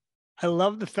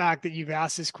love the fact that you've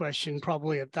asked this question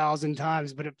probably 1,000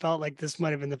 times, but it felt like this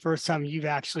might have been the first time you've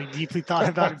actually deeply thought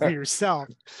about it for yourself.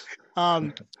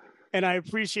 And I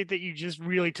appreciate that you just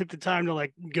really took the time to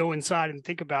like go inside and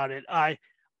think about it. I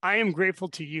am grateful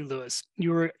to you, Lewis.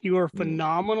 You are a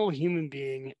phenomenal human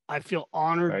being. I feel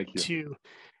honored to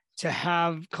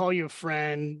call you a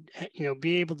friend,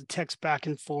 be able to text back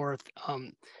and forth,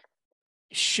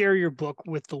 share your book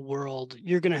with the world.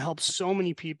 You're going to help so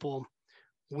many people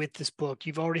with this book.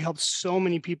 You've already helped so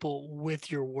many people with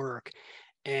your work.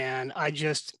 And I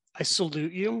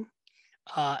salute you.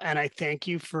 And I thank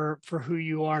you for who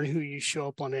you are and who you show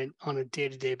up on a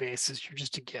day-to-day basis. You're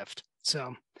just a gift.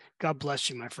 So God bless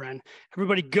you, my friend.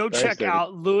 Everybody go check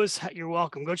out Lewis. You're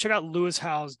welcome. Go check out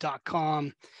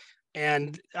lewishowes.com.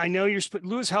 And I know you're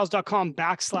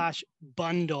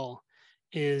lewishowes.com/bundle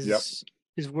is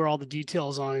where all the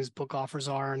details on his book offers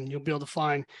are. And you'll be able to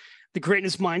find The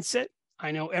Greatness Mindset.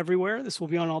 I know everywhere. This will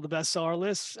be on all the bestseller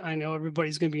lists. I know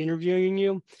everybody's going to be interviewing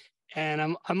you.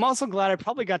 And I'm also glad I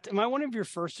probably am I one of your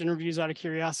first interviews out of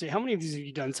curiosity? How many of these have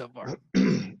you done so far?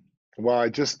 Well, I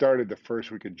just started the first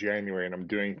week of January and I'm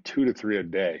doing 2 to 3 a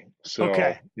day. So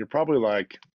you're probably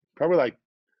like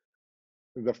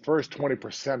the first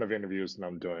 20% of interviews that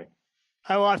I'm doing.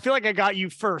 Well, I feel like I got you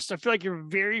first. I feel like you're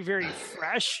very, very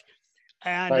fresh.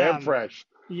 And I am fresh.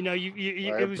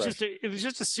 It was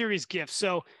just a serious gift.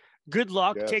 So good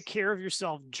luck. Yes. Take care of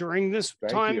yourself during this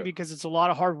time because it's a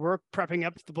lot of hard work prepping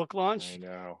up the book launch. I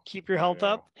know. Keep your health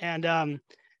up. And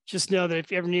just know that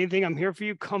if you ever need anything, I'm here for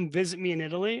you. Come visit me in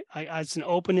Italy. It's an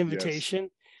open invitation.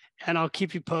 Yes. And I'll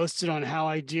keep you posted on how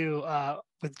I do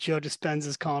with Joe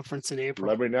Dispenza's conference in April.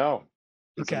 Let me know.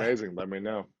 It's Okay. amazing. Let me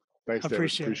know. I Thanks, David.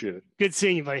 appreciate it. Appreciate it. Good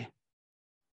seeing you, buddy.